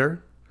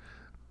Fassbender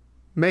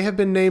may have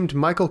been named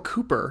Michael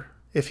Cooper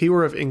if he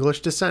were of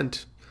English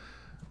descent.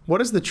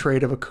 What is the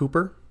trade of a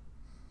Cooper?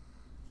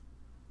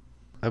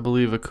 I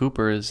believe a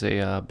Cooper is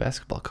a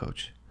basketball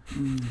coach.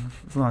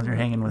 As long as you're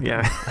hanging with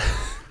him.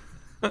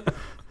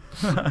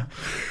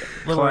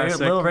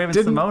 Little Raven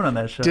Simone on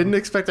that show. Didn't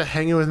expect a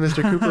hanging with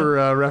Mr.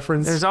 Cooper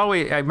reference. There's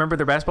always. I remember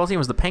their basketball team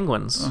was the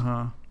Penguins.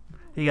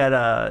 He got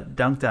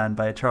dunked on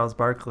by Charles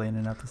Barkley in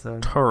an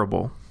episode.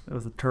 Terrible. It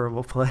was a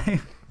terrible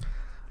play.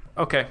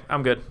 Okay,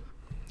 I'm good.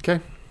 Okay.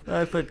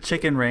 I put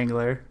Chicken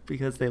Wrangler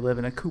because they live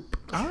in a coop.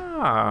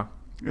 Ah.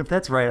 If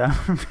that's right, I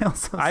feel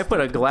so I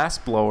put a glass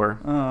blower.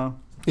 Oh.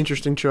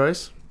 Interesting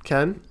choice.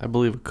 Ken? I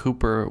believe a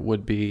Cooper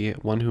would be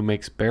one who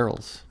makes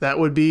barrels. That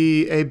would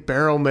be a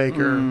barrel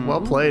maker.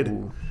 Well played.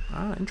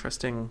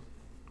 Interesting.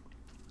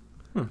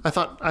 I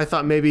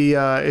thought maybe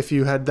if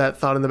you had that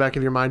thought in the back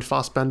of your mind,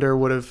 Fassbender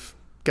would have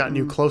gotten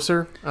you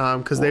closer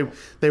because they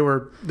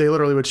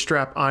literally would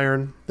strap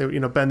iron,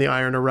 bend the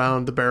iron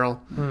around the barrel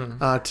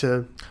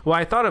to. Well,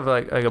 I thought of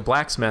like a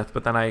blacksmith,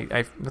 but then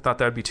I thought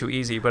that would be too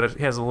easy. But it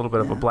has a little bit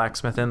of a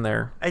blacksmith in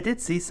there. I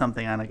did see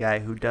something on a guy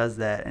who does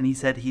that, and he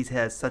said he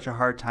has such a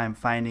hard time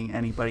finding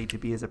anybody to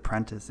be his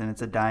apprentice, and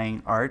it's a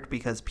dying art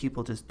because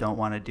people just don't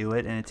want to do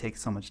it, and it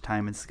takes so much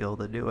time and skill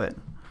to do it.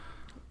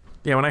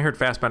 Yeah, when I heard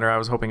Fassbender, I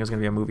was hoping it was going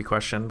to be a movie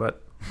question,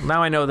 but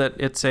now I know that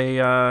it's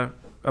a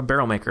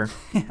barrel maker.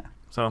 Yeah.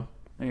 So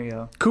there you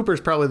go. Cooper's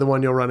probably the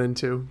one you'll run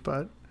into,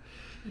 but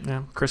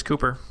yeah, Chris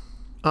Cooper.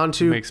 On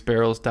to makes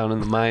barrels down in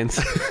the mines.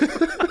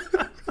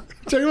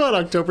 Talking about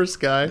October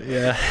Sky.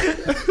 Yeah.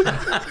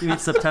 You mean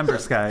September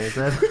Sky, is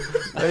that?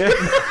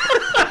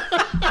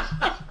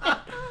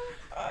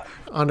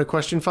 On to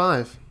question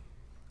 5.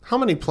 How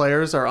many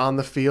players are on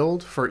the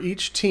field for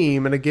each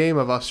team in a game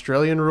of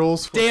Australian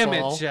rules football? Damn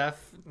it,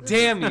 Jeff.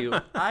 Damn you.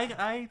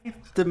 I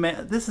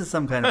demand. This is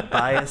some kind of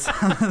bias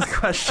on this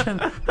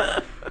question.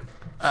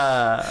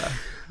 I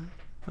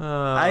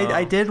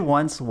did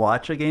once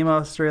watch a game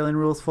of Australian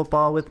rules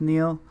football with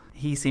Neil.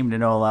 He seemed to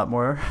know a lot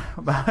more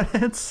about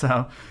it.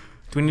 So,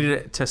 do we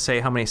need to say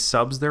how many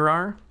subs there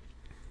are?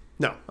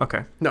 No.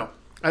 Okay. No,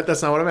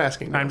 that's not what I'm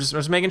asking. I'm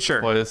just making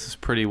sure. Boy, this is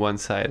pretty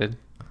one-sided.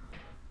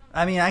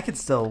 I mean, I could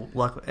still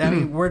luck. I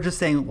mean, we're just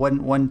saying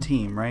one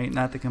team, right?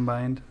 Not the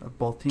combined of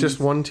both teams. Just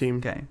one team.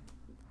 Okay.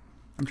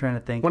 I'm trying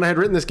to think. When I had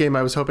written this game,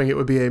 I was hoping it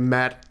would be a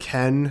Matt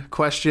Ken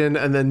question,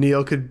 and then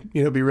Neil could,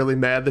 be really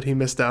mad that he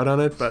missed out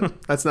on it.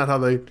 But that's not how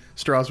the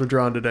straws were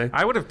drawn today.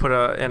 I would have put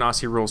an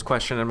Aussie rules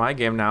question in my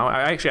game now.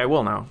 I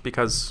will now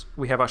because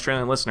we have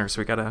Australian listeners,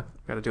 so we gotta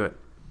do it.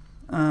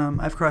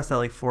 I've crossed out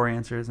like 4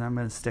 answers, and I'm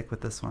gonna stick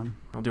with this one.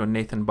 I'll do a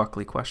Nathan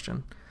Buckley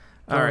question.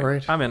 All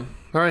right. I'm in.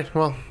 All right.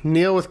 Well,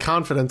 Neil with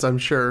confidence, I'm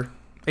sure.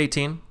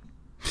 18.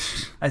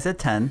 I said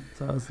 10.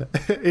 So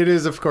it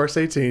is, of course,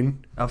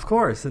 18. Of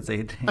course, it's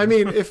 18. I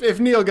mean, if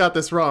Neil got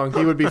this wrong,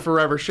 he would be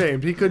forever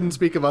shamed. He couldn't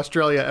speak of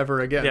Australia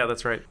ever again. Yeah,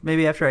 that's right.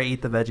 Maybe after I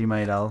eat the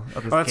Vegemite,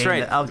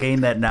 I'll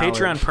gain that knowledge.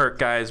 Patreon perk,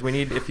 guys.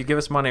 If you give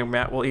us money,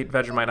 Matt will eat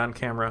Vegemite on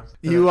camera.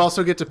 You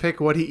also get to pick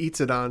what he eats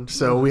it on.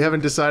 So we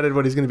haven't decided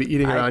what he's going to be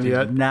eating it on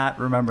yet. I do not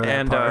remember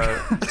that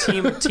part.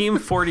 And Team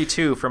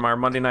 42 from our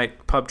Monday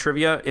Night Pub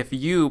Trivia, if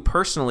you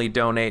personally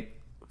donate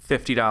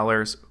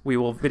 $50, we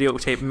will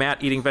videotape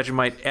Matt eating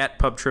Vegemite at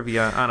Pub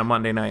Trivia on a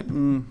Monday night.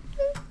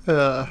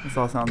 This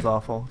all sounds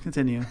awful.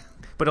 Continue.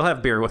 But he'll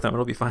have beer with him.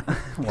 It'll be fine.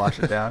 Wash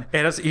it down.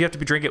 You have to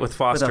drink it with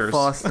Foster's.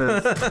 All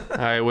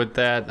right, with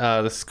that,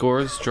 the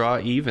scores draw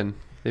even.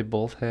 They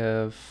both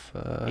have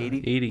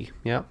 80.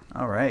 Yep.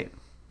 All right.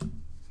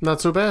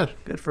 Not so bad.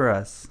 Good for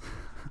us.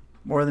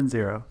 More than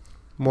 0.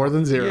 More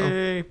than 0.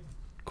 Yay.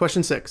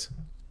 Question 6.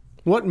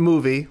 What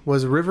movie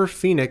was River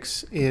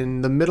Phoenix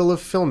in the middle of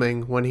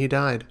filming when he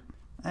died?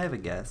 I have a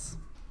guess.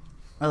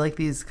 I like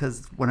these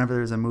because whenever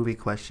there's a movie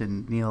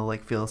question, Neil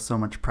feels so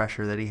much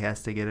pressure that he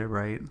has to get it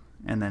right.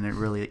 and then it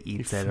really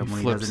eats at him when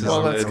he flips doesn't his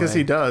know. Well, that's because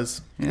he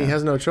does. Yeah. He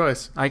has no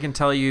choice. I can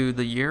tell you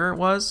the year it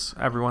was,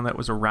 everyone that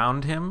was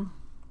around him,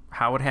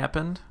 how it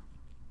happened,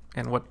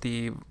 and what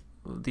the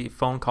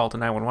phone call to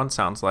 911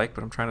 sounds like,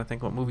 but I'm trying to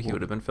think what movie he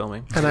would have been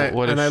filming. And I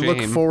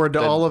look forward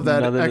to all of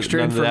that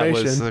extra information.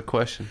 That was the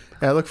question.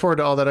 Yeah, I look forward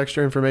to all that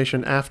extra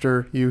information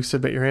after you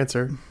submit your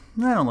answer.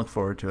 I don't look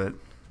forward to it.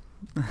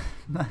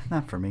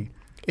 Not for me.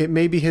 It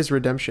may be his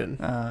redemption.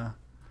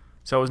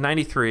 So it was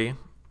 93. It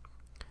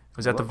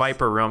was at the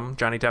Viper Room,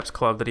 Johnny Depp's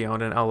club that he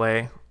owned in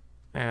L.A.,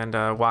 and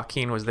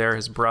Joaquin was there,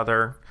 his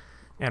brother,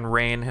 and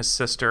Rain, his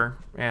sister,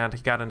 and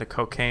he got into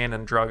cocaine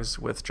and drugs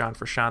with John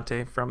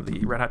Frusciante from the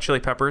Red Hot Chili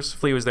Peppers.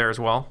 Flea was there as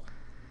well.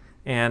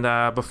 And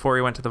before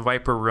he went to the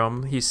Viper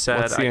Room, he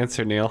said, What's the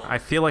answer, Neil? I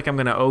feel like I'm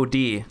going to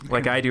OD,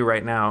 like I do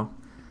right now,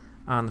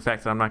 on the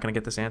fact that I'm not going to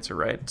get this answer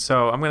right.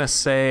 So I'm going to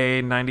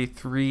say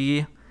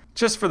 93.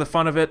 Just for the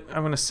fun of it,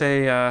 I'm going to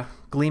say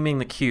Gleaming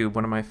the Cube,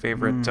 one of my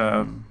favorite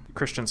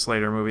Christian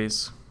Slater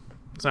movies.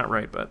 It's not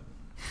right, but...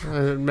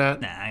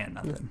 Matt? Nah, I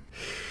got nothing.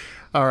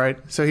 All right.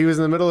 So he was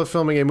in the middle of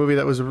filming a movie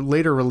that was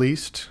later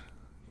released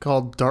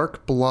called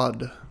Dark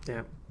Blood.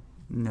 Yeah.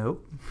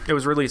 Nope. It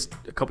was released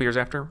a couple years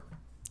after.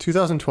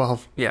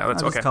 2012. Yeah,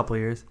 that's Just okay. a couple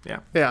years. Yeah.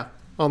 Yeah.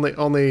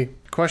 Only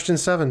question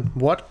 7.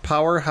 What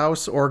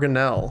powerhouse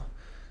organelle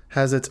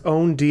has its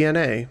own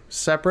DNA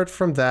separate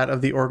from that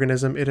of the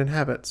organism it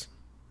inhabits?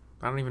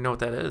 I don't even know what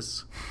that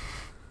is.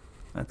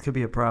 That could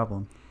be a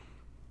problem.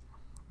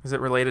 Is it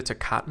related to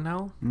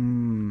cottonelle?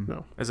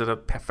 No. Is it a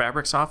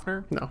fabric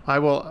softener? No. I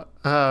will.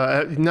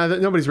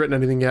 Nobody's written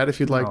anything yet.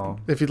 If you'd like, Oh.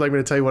 if you'd like me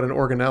to tell you what an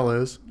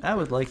organelle is. I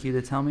would like you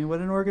to tell me what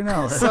an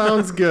organelle is.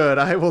 Sounds good.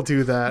 I will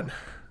do that.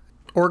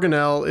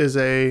 Organelle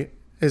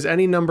is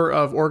any number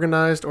of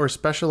organized or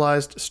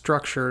specialized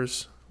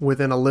structures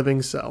within a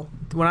living cell.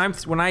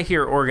 When I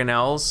hear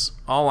organelles,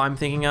 all I'm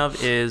thinking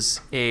of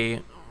is a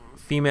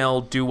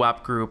female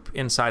doo-wop group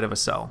inside of a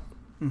cell,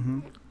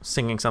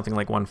 singing something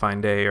like "One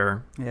Fine Day"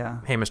 or Yeah.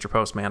 "Hey, Mr.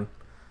 Postman."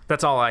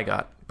 That's all I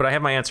got. But I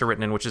have my answer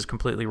written in, which is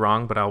completely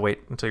wrong. But I'll wait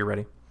until you're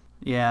ready.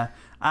 Yeah.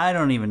 I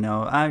don't even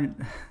know.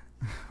 I'm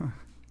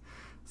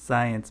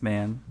science,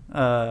 man.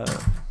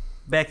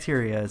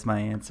 Bacteria is my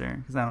answer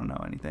because I don't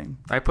know anything.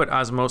 I put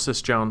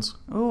Osmosis Jones.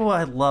 Oh,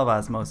 I love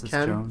Osmosis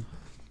Ken? Jones.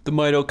 The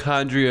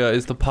mitochondria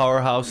is the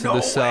powerhouse of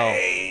the cell.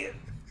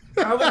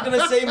 I was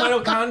gonna say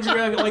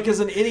mitochondria, like as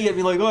an idiot,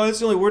 be like, "Oh, that's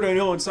the only word I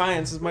know in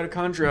science is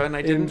mitochondria," and I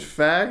In didn't.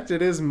 fact,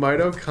 it is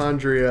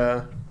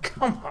mitochondria.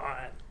 Come on.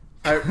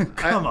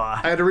 Come on.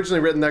 I had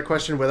originally written that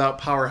question without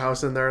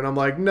powerhouse in there, and I'm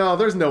like, no,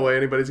 there's no way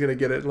anybody's going to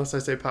get it unless I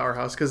say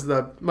powerhouse, because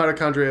the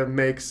mitochondria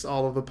makes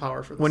all of the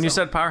power for the When you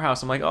cell. said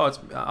powerhouse, I'm like, oh,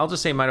 I'll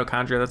just say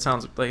mitochondria. That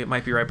sounds like it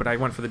might be right, but I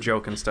went for the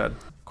joke instead.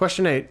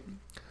 Question 8.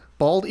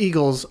 Bald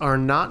eagles are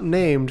not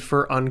named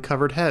for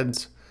uncovered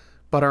heads,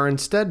 but are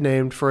instead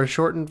named for a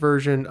shortened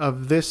version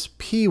of this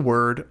P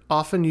word,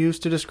 often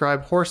used to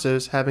describe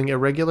horses having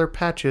irregular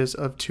patches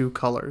of 2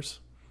 colors.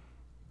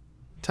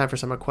 Time for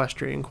some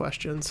equestrian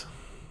questions.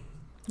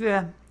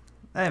 Yeah.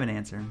 I have an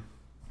answer.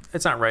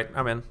 It's not right.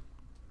 I'm in.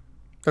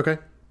 Okay.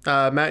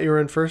 Matt, you were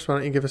in first. Why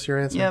don't you give us your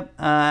answer? Yep.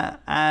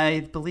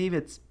 I believe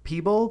it's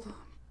Piebold.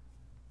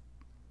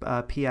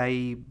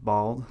 P-I-E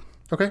bald.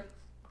 Okay.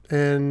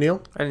 And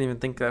Neil? I didn't even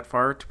think that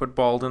far to put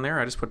bald in there.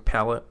 I just put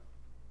palate.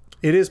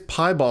 It is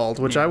piebald,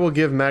 which I will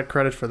give Matt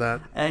credit for that.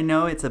 I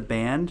know it's a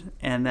band,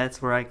 and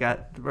that's where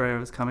I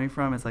was coming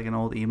from. It's like an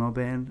old emo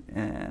band,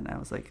 and I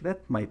was like,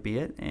 that might be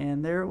it,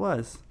 and there it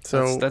was.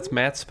 So That's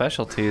Matt's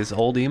specialty is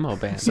old emo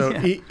band. So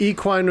Yeah.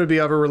 equine would be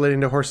other relating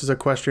to horses.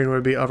 Equestrian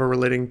would be other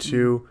relating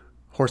to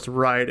horse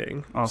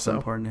riding. Also So,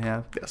 important to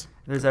have. yes.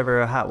 If there's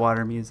ever a hot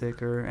water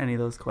music or any of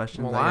those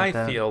questions. Well, got I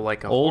that. feel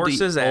like a old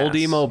horse's ass. old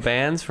emo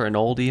bands for an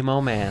old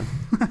emo man.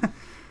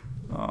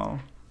 Oh,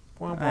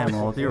 I am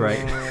old. You're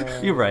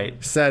right. You're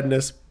right.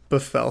 Sadness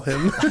befell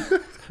him.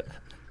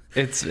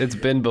 It's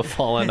been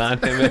befallen on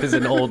him as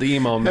an old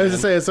emo man. I was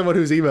just saying, as someone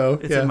who's emo.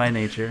 It's in my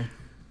nature.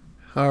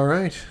 All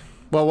right.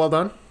 Well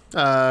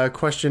done.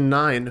 Question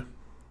 9.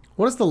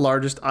 What is the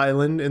largest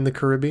island in the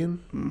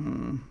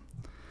Caribbean?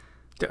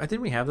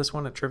 Didn't we have this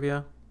one at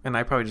trivia? And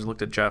I probably just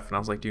looked at Jeff and I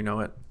was like, do you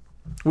know it?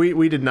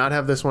 We did not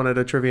have this one at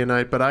a trivia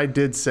night, but I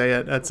did say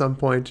it at some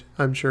point,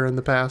 I'm sure, in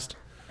the past.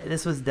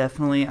 This was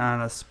definitely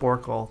on a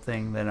Sporkle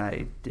thing that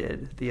I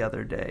did the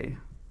other day,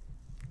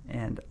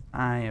 and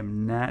I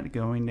am not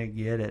going to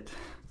get it.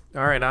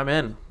 All right, I'm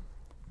in.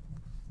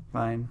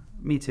 Fine.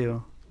 Me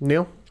too.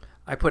 Neil?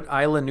 I put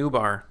Isla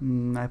Nublar.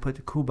 I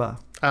put Cuba.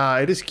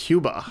 It is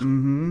Cuba.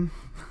 Mm-hmm.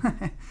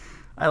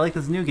 I like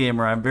this new game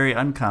where I'm very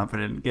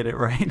unconfident and get it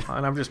right.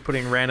 And I'm just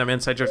putting random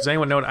inside jokes. Does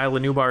anyone know what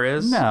Isla Nublar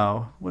is?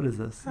 No. What is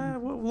this?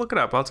 We'll look it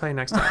up. I'll tell you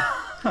next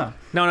time.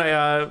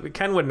 No,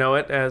 Ken would know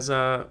it as...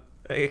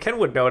 Ken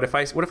would know it if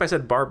what if I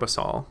said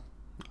Barbasol?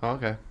 Oh,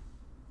 okay.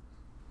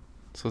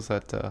 So is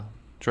that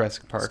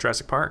Jurassic Park? It's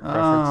Jurassic Park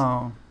reference.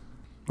 Oh.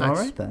 Nice. All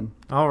right, then.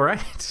 All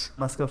right.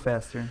 Let's go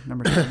faster.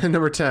 Number 10.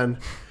 Number 10.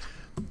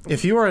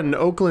 If you are at an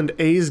Oakland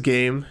A's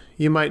game,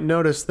 you might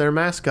notice their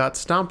mascot,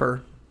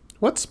 Stomper.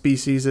 What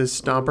species is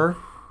Stomper?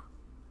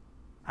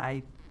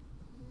 I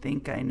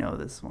think I know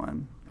this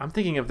one. I'm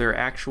thinking of their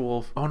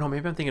actual... Oh, no,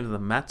 maybe I'm thinking of the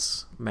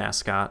Mets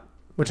mascot.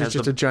 Which is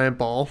just a giant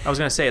ball. I was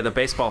going to say the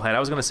baseball head. I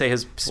was going to say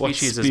his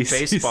species is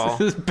baseball.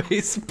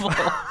 Baseball.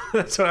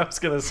 That's what I was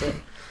going to say.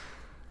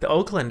 The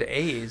Oakland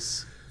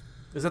A's.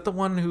 Is that the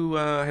one who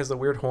has the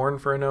weird horn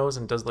for a nose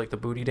and does like the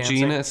booty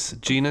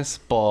dancing? Genus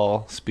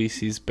ball,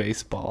 species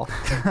baseball.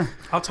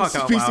 I'll talk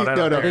out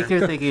loud. I think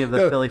you're thinking of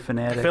the Philly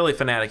Fanatic. Philly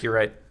Fanatic, you're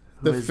right.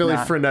 The Philly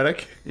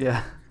Frenetic.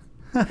 Yeah.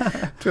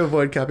 To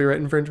avoid copyright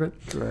infringement.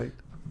 Right.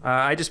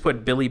 I just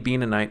put Billy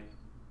Beananite.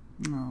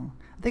 No.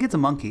 I think it's a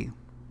monkey.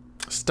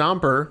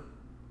 Stomper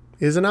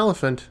is an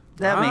elephant.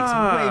 That makes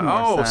way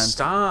more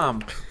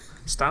sense.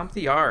 Stomp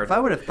the yard. If I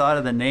would have thought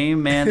of the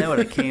name, man, that would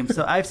have came.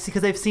 So I've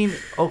seen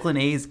Oakland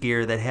A's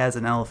gear that has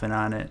an elephant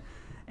on it,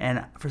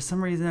 and for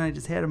some reason I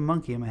just had a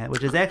monkey in my head,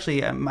 which is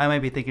actually I might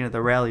be thinking of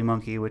the Rally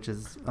Monkey, which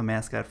is a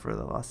mascot for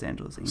the Los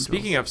Angeles Angels.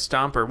 Speaking of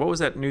Stomper, what was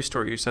that news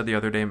story you said the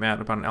other day,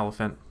 Matt, about an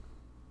elephant?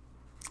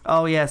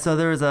 Oh yeah, so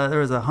there was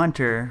a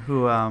hunter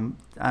who on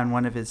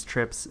one of his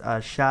trips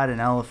shot an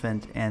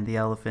elephant, and the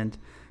elephant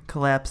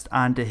collapsed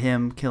onto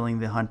him, killing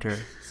the hunter.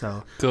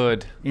 So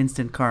good.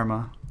 Instant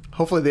karma.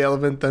 Hopefully the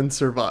elephant then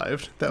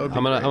survived. That would be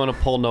I'm gonna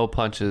pull no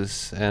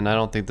punches, and I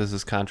don't think this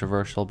is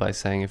controversial by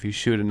saying if you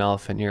shoot an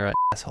elephant, you're an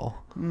asshole.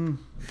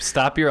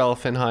 Stop your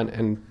elephant hunt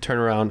and turn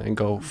around and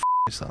go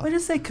yourself. I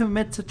just say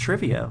commit to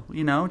trivia.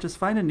 Just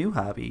find a new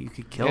hobby. You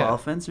could kill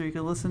elephants, or you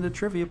could listen to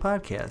trivia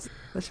podcasts.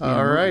 That should be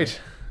all right.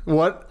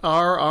 What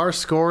are our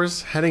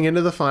scores heading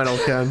into the final,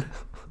 Ken?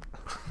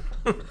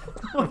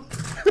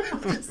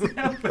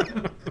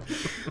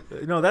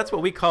 No, that's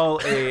what we call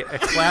a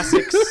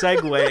classic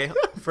segue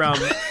from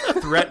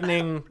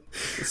threatening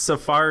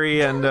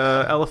safari and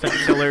elephant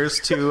killers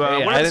to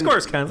what are the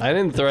scores, Ken? I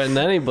didn't threaten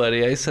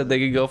anybody. I said they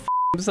could go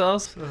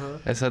themselves.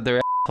 I said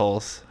they're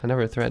assholes. I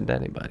never threatened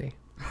anybody.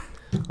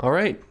 All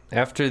right.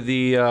 After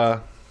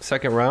the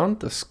second round,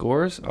 the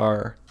scores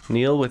are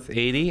Neil with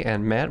 80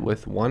 and Matt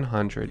with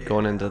 100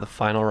 going into the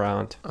final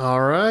round.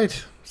 All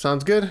right.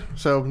 Sounds good.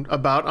 So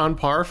about on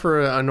par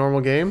for a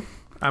normal game.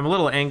 I'm a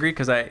little angry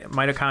because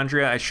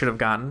mitochondria I should have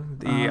gotten.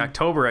 The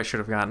October I should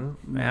have gotten.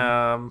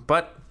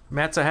 But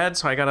Matt's ahead,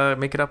 so I got to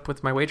make it up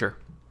with my wager.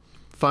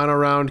 Final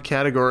round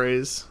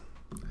categories.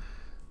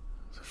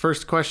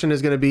 First question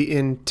is going to be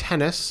in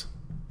tennis.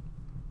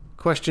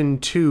 Question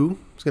 2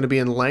 is going to be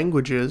in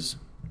languages.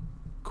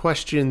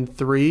 Question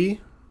 3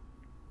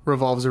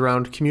 revolves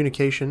around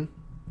communication.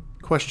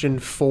 Question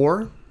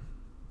 4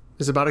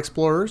 is about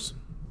explorers.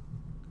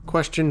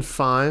 Question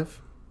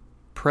 5,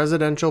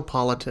 presidential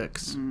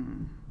politics.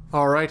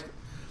 All right.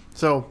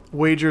 So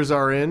wagers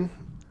are in.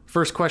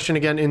 First question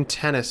again in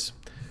tennis.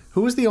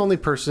 Who is the only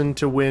person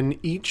to win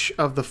each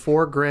of the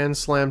 4 Grand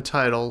Slam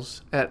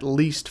titles at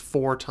least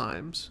 4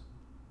 times?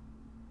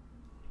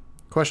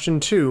 Question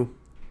 2,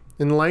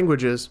 in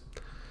languages.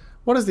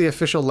 What is the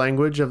official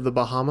language of the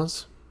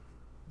Bahamas?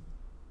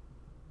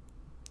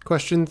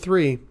 Question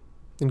 3,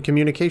 in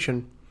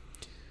communication.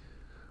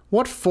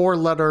 What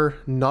 4-letter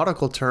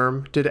nautical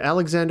term did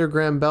Alexander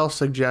Graham Bell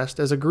suggest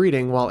as a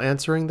greeting while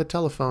answering the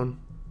telephone?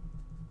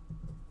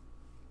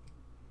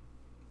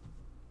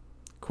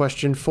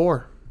 Question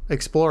 4,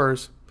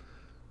 explorers.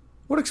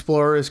 What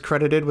explorer is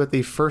credited with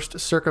the first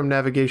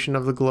circumnavigation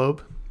of the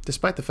globe,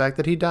 despite the fact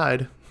that he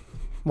died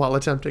while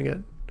attempting it?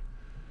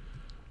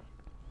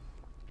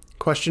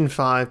 Question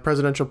 5,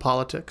 presidential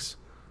politics.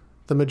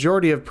 The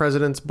majority of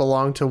presidents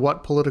belong to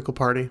what political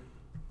party?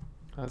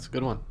 That's a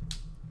good one.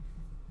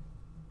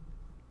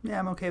 Yeah,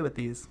 I'm okay with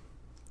these.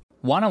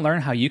 Want to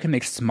learn how you can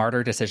make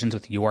smarter decisions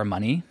with your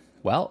money?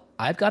 Well,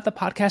 I've got the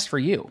podcast for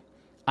you.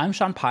 I'm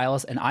Sean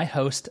Piles, and I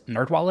host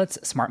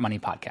NerdWallet's Smart Money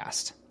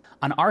Podcast.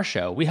 On our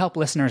show, we help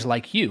listeners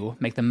like you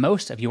make the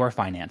most of your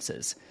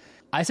finances.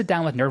 I sit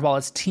down with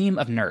NerdWallet's team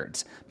of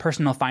nerds,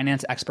 personal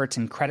finance experts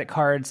in credit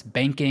cards,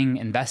 banking,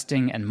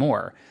 investing, and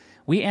more.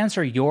 We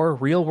answer your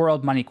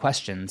real-world money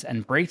questions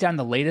and break down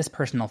the latest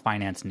personal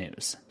finance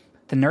news.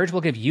 The Nerds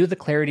will give you the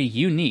clarity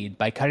you need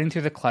by cutting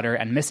through the clutter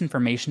and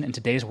misinformation in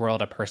today's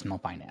world of personal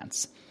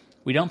finance.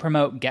 We don't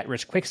promote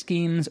get-rich-quick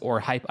schemes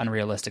or hype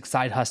unrealistic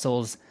side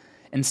hustles.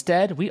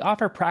 Instead, we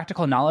offer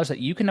practical knowledge that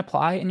you can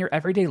apply in your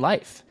everyday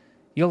life.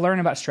 You'll learn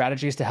about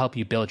strategies to help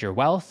you build your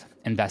wealth,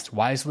 invest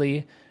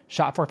wisely,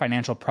 shop for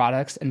financial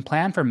products, and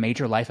plan for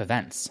major life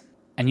events.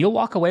 And you'll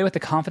walk away with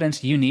the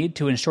confidence you need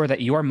to ensure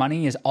that your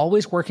money is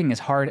always working as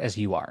hard as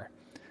you are.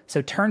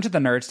 So turn to the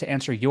Nerds to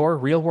answer your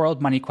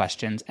real-world money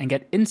questions and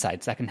get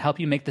insights that can help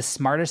you make the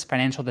smartest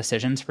financial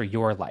decisions for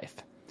your life.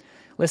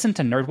 Listen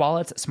to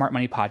NerdWallet's Smart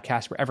Money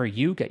Podcast wherever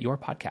you get your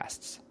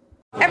podcasts.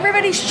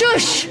 Everybody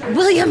shush!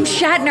 William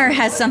Shatner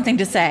has something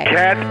to say.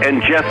 Cat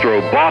and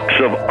Jethro, box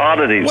of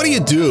oddities. What do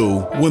you do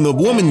when the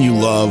woman you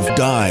love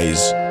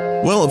dies?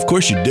 Well, of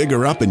course, you dig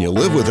her up and you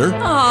live with her.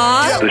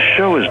 Aww. The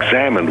show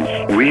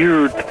examines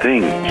weird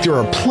things. There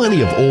are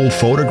plenty of old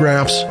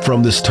photographs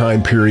from this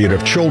time period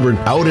of children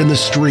out in the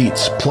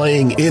streets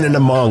playing in and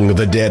among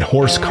the dead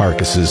horse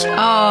carcasses.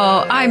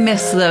 Oh, I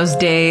miss those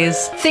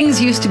days.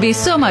 Things used to be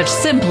so much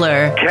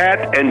simpler.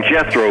 Cat and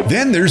Jethro.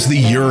 Then there's the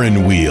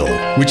urine wheel,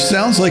 which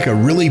sounds like a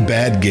really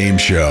bad game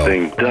show.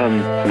 They've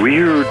done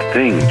weird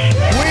things.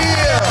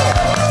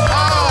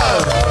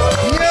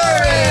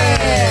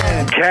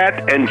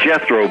 Cat and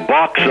Jethro,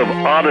 Box of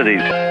Oddities.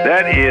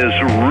 That is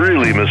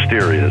really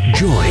mysterious.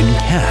 Join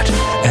Cat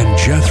and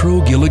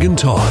Jethro Gilligan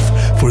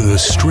Toth for the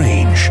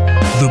strange,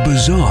 the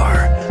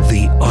bizarre,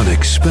 the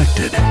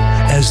unexpected,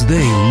 as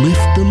they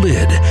lift the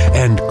lid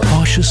and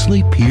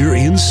cautiously peer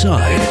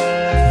inside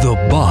the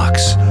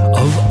Box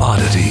of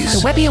Oddities.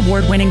 The Webby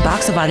Award-winning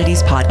Box of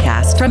Oddities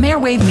podcast from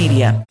Airwave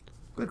Media.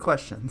 Good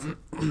questions.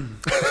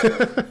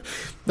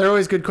 They're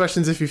always good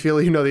questions if you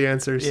feel you know the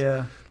answers.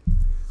 Yeah.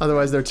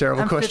 Otherwise, they're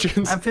terrible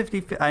questions. I'm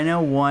 50. I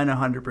know one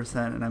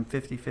 100%, and I'm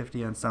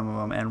 50-50 on some of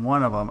them, and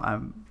one of them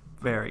I'm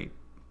very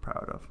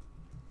proud of.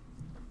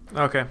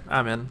 Okay,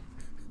 I'm in.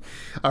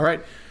 All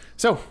right.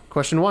 So,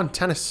 question 1,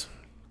 tennis.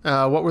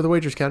 What were the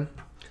wagers, Ken?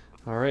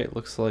 All right.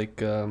 Looks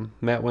like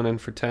Matt went in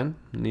for 10.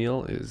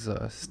 Neil is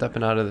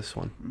stepping out of this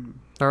one.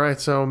 All right.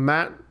 So,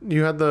 Matt,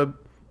 you had the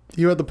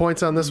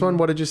points on this one.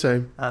 What did you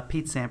say?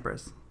 Pete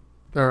Sampras.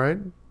 All right.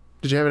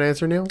 Did you have an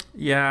answer, Neil?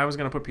 Yeah, I was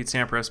going to put Pete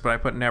Sampras, but I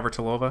put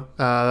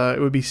Navratilova. It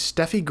would be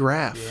Steffi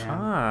Graf.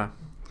 Yeah.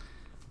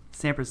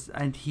 Sampras,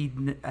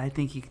 I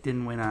think he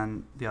didn't win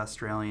on the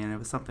Australian. It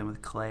was something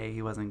with clay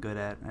he wasn't good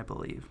at, I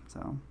believe.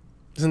 So.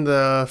 Isn't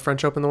the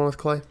French Open the one with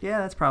clay? Yeah,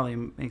 that's probably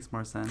makes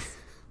more sense.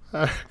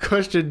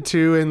 Question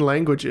 2 in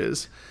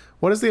languages.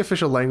 What is the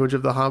official language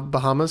of the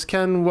Bahamas?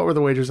 Ken, what were the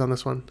wagers on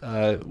this one?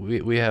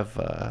 We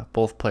have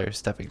both players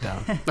stepping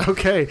down.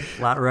 Okay.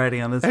 A lot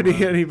riding on this one.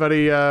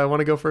 Anybody want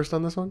to go first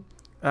on this one?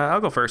 I'll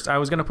go first. I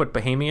was going to put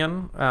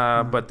Bahamian,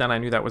 but then I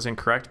knew that was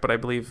incorrect. But I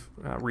believe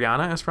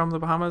Rihanna is from the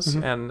Bahamas.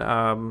 Mm-hmm.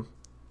 And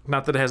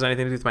not that it has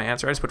anything to do with my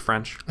answer. I just put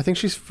French. I think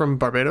she's from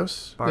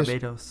Barbados.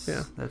 Barbados.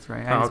 Yeah. That's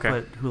right. I just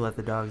put Who Let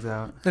the Dogs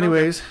Out.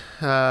 Anyways,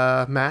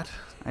 Matt?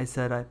 I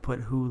said I put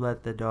Who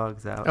Let the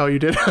Dogs Out. Oh, you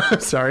did?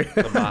 Sorry.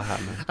 The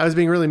Bahamas. I was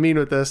being really mean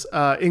with this.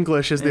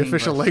 English is the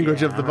official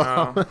language of the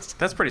Bahamas.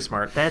 That's pretty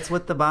smart. That's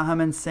what the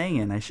Bahamians sang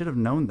in. I should have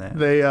known that.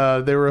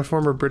 They were a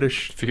former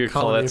British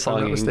colony, if I'm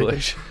not mistaken.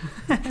 English.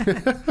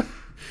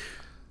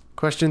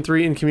 Question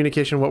 3 in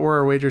communication. What were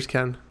our wagers,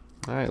 Ken?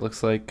 All right.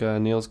 Looks like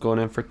Neil's going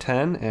in for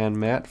 10 and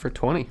Matt for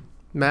 20.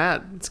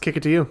 Matt, let's kick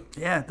it to you.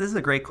 Yeah, this is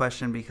a great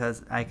question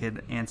because I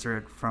could answer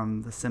it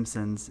from The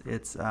Simpsons.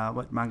 It's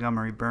what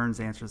Montgomery Burns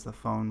answers the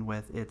phone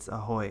with. It's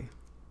ahoy.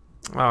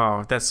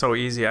 Oh, that's so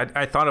easy.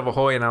 I thought of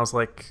ahoy and I was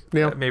like,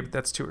 maybe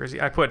that's too easy.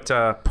 I put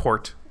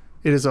port.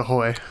 It is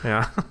ahoy.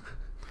 Yeah.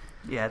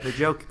 Yeah, the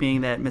joke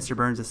being that Mr.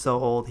 Burns is so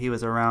old, he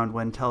was around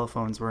when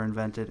telephones were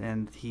invented,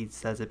 and he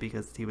says it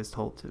because he was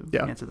told to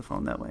answer the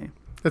phone that way.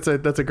 That's a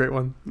great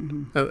one.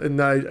 Mm-hmm.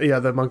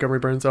 The Montgomery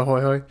Burns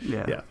ahoy hoy.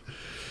 Yeah.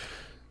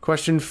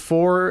 Question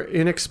 4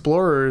 in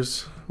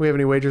Explorers. We have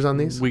any wagers on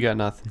these? We got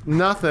nothing.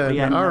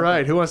 Nothing. All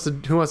right. Who wants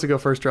to go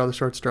first? Draw the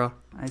short straw.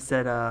 I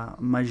said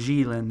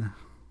Magellan.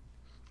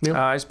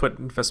 I just put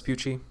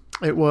Vespucci.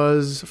 It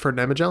was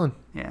Ferdinand Magellan.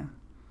 Yeah.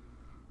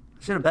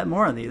 I should have bet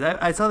more on these.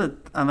 I saw that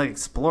on the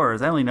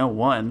Explorers. I only know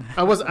one.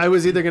 I was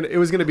either gonna. It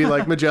was gonna be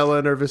like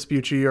Magellan or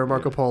Vespucci or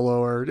Marco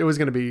Polo, or it was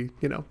gonna be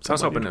I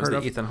was hoping it was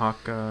the Ethan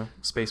Hawke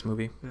space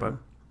movie, but.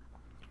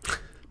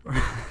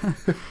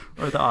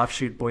 Or the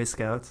offshoot Boy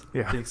Scouts.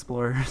 Yeah. The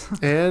Explorers.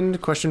 And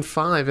question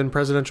 5 in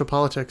presidential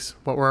politics.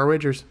 What were our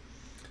wagers?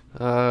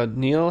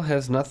 Neil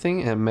has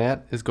nothing, and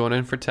Matt is going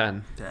in for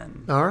 10.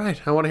 All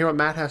right. I want to hear what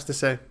Matt has to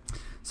say.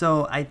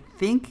 So I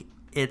think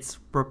it's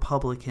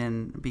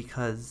Republican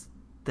because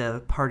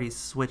the parties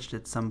switched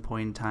at some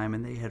point in time,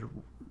 and they had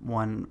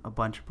won a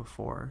bunch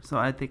before. So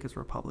I think it's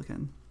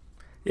Republican.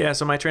 Yeah,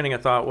 so my training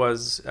of thought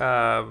was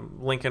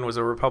Lincoln was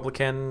a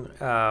Republican,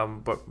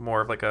 but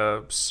more of like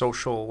a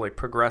social, like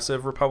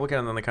progressive Republican,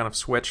 and then they kind of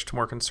switched to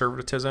more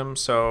conservatism.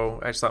 So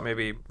I just thought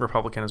maybe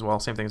Republican as well.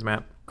 Same thing as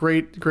Matt.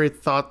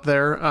 Great thought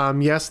there.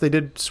 Yes, they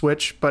did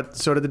switch, but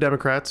so did the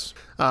Democrats.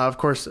 Of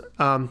course,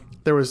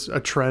 there was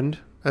a trend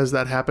as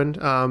that happened.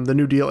 The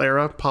New Deal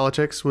era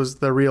politics was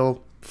the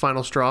real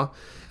final straw.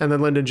 And then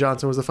Lyndon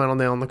Johnson was the final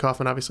nail in the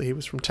coffin. Obviously, he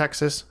was from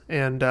Texas.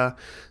 And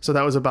so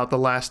that was about the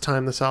last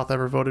time the South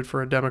ever voted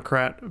for a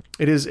Democrat.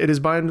 It is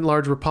by and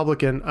large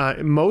Republican,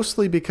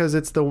 mostly because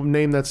it's the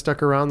name that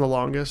stuck around the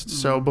longest. Mm-hmm.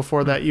 So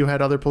before that, you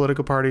had other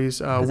political parties,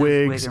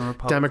 Whigs,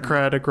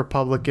 Democratic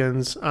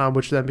Republicans,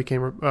 which then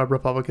became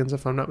Republicans,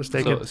 if I'm not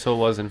mistaken. So it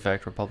was, in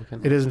fact,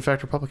 Republican? It is, in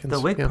fact, Republicans. The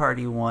Whig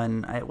Party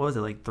won, what was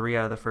it, like 3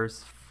 out of the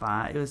first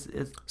 5?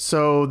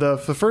 So the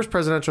first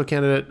presidential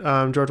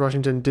candidate, George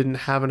Washington, didn't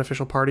have an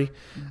official party.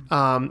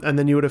 And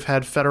then you would have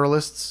had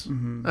Federalists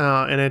and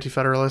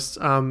Anti-Federalists.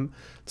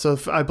 So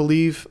I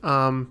believe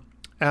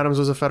Adams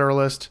was a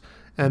Federalist,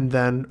 and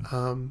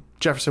then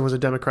Jefferson was a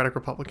Democratic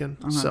Republican.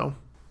 Uh-huh. So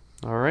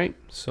All right,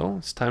 so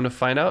it's time to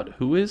find out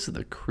who is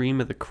the cream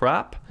of the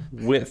crop.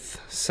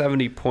 With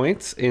 70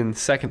 points in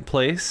second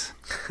place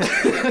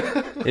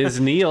is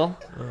Neil.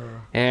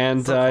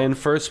 And in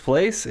first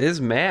place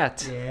is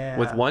Matt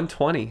with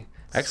 120.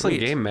 Excellent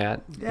game,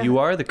 Matt. Yeah. You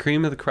are the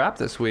cream of the crop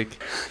this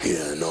week.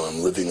 Yeah, no,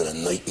 I'm living in a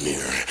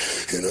nightmare,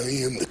 and I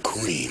am the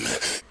cream.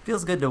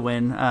 Feels good to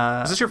win.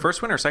 Is this your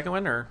first win or second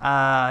win? Or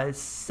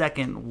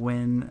second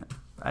win,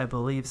 I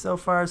believe, so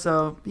far.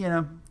 So,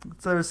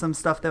 so there's some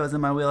stuff that was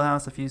in my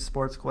wheelhouse, a few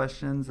sports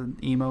questions, an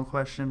emo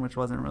question, which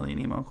wasn't really an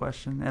emo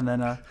question, and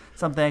then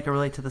something I could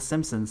relate to The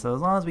Simpsons. So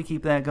as long as we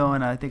keep that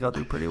going, I think I'll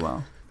do pretty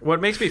well. What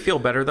makes me feel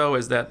better, though,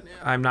 is that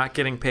I'm not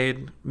getting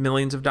paid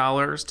millions of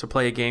dollars to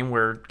play a game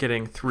where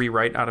getting 3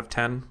 right out of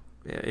 10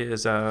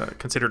 is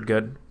considered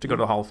good to go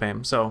to the Hall of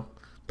Fame. So,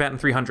 batting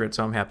 300,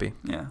 so I'm happy.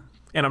 Yeah.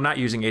 And I'm not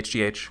using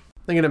HGH.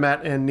 Thank you to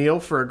Matt and Neil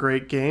for a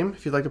great game.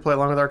 If you'd like to play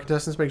along with our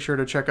contestants, make sure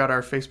to check out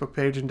our Facebook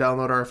page and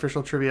download our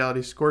official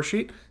Triviality score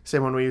sheet,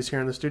 same one we use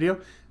here in the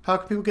studio. How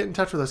can people get in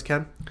touch with us,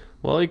 Ken?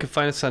 Well, you can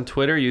find us on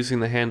Twitter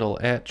using the handle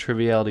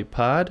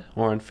 @TrivialityPod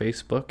or on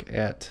Facebook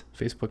at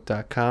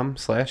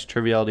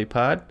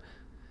facebook.com/TrivialityPod.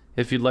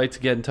 If you'd like to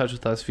get in touch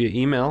with us via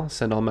email,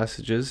 send all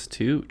messages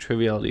to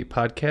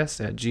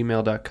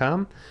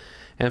trivialitypodcast@gmail.com.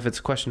 And if it's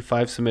a question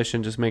 5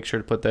 submission, just make sure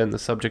to put that in the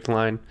subject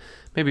line.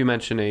 Maybe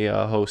mention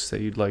a host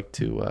that you'd like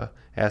to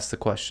ask the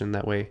question.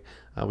 That way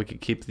we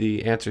could keep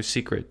the answer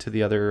secret to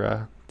the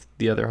other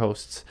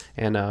hosts.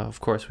 And,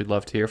 of course, we'd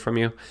love to hear from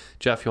you.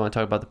 Jeff, you want to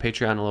talk about the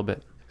Patreon a little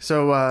bit?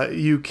 So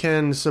you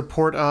can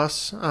support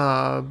us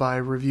by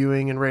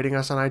reviewing and rating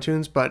us on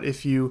iTunes, but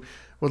if you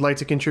would like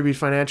to contribute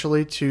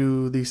financially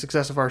to the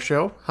success of our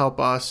show, help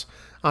us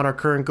on our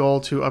current goal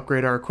to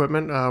upgrade our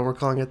equipment. We're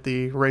calling it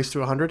the Race to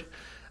 100.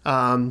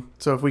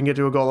 So if we can get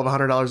to a goal of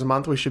 $100 a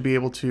month, we should be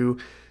able to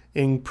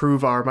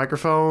improve our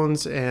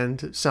microphones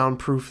and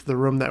soundproof the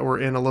room that we're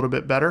in a little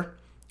bit better.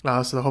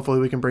 So that hopefully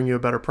we can bring you a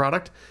better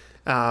product.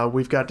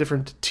 We've got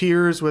different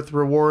tiers with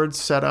rewards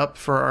set up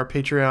for our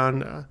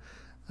Patreon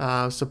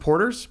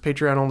supporters,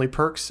 Patreon-only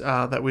perks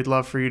that we'd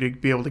love for you to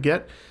be able to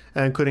get,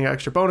 including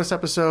extra bonus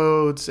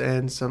episodes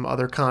and some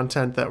other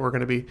content that we're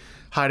going to be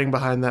hiding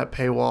behind that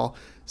paywall.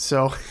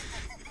 So...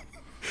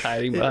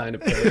 hiding behind a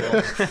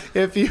paywall.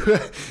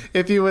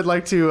 if you would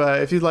like to,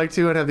 if you'd like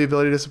to and have the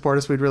ability to support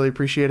us, we'd really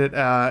appreciate it,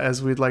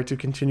 as we'd like to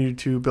continue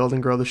to build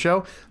and grow the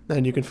show.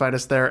 And you can find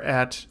us there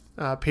at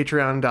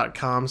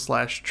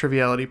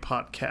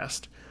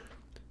patreon.com/trivialitypodcast.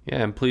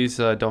 Yeah, and please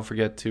don't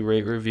forget to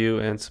rate, review,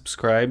 and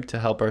subscribe to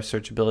help our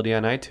searchability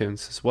on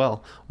iTunes as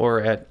well,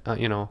 or at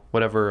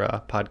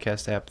whatever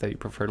podcast app that you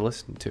prefer to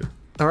listen to.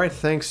 All right,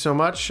 thanks so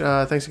much.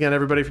 Thanks again,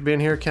 everybody, for being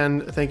here. Ken,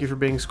 thank you for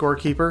being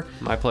scorekeeper.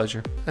 My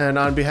pleasure. And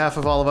on behalf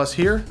of all of us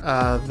here,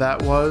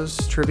 that was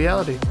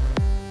Triviality.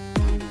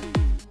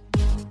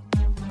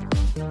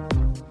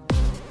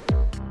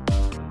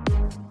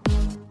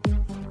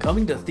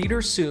 Coming to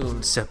theater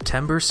soon,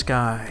 September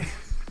Sky.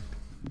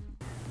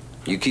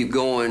 You keep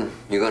going,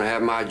 you're going to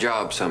have my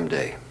job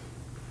someday.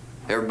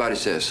 Everybody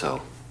says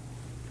so.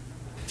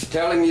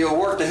 Tell him you'll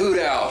work the hoot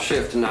owl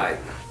shift tonight.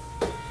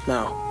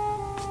 No.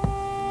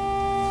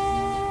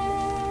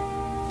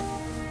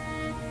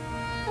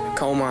 The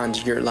coal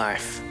mine's your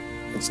life.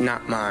 It's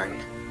not mine.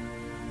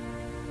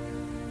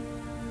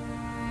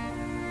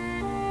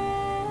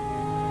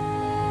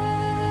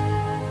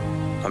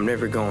 I'm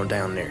never going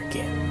down there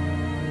again.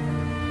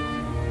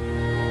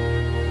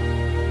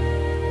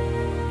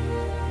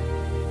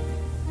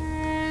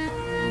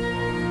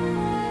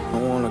 I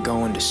want to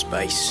go into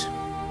space.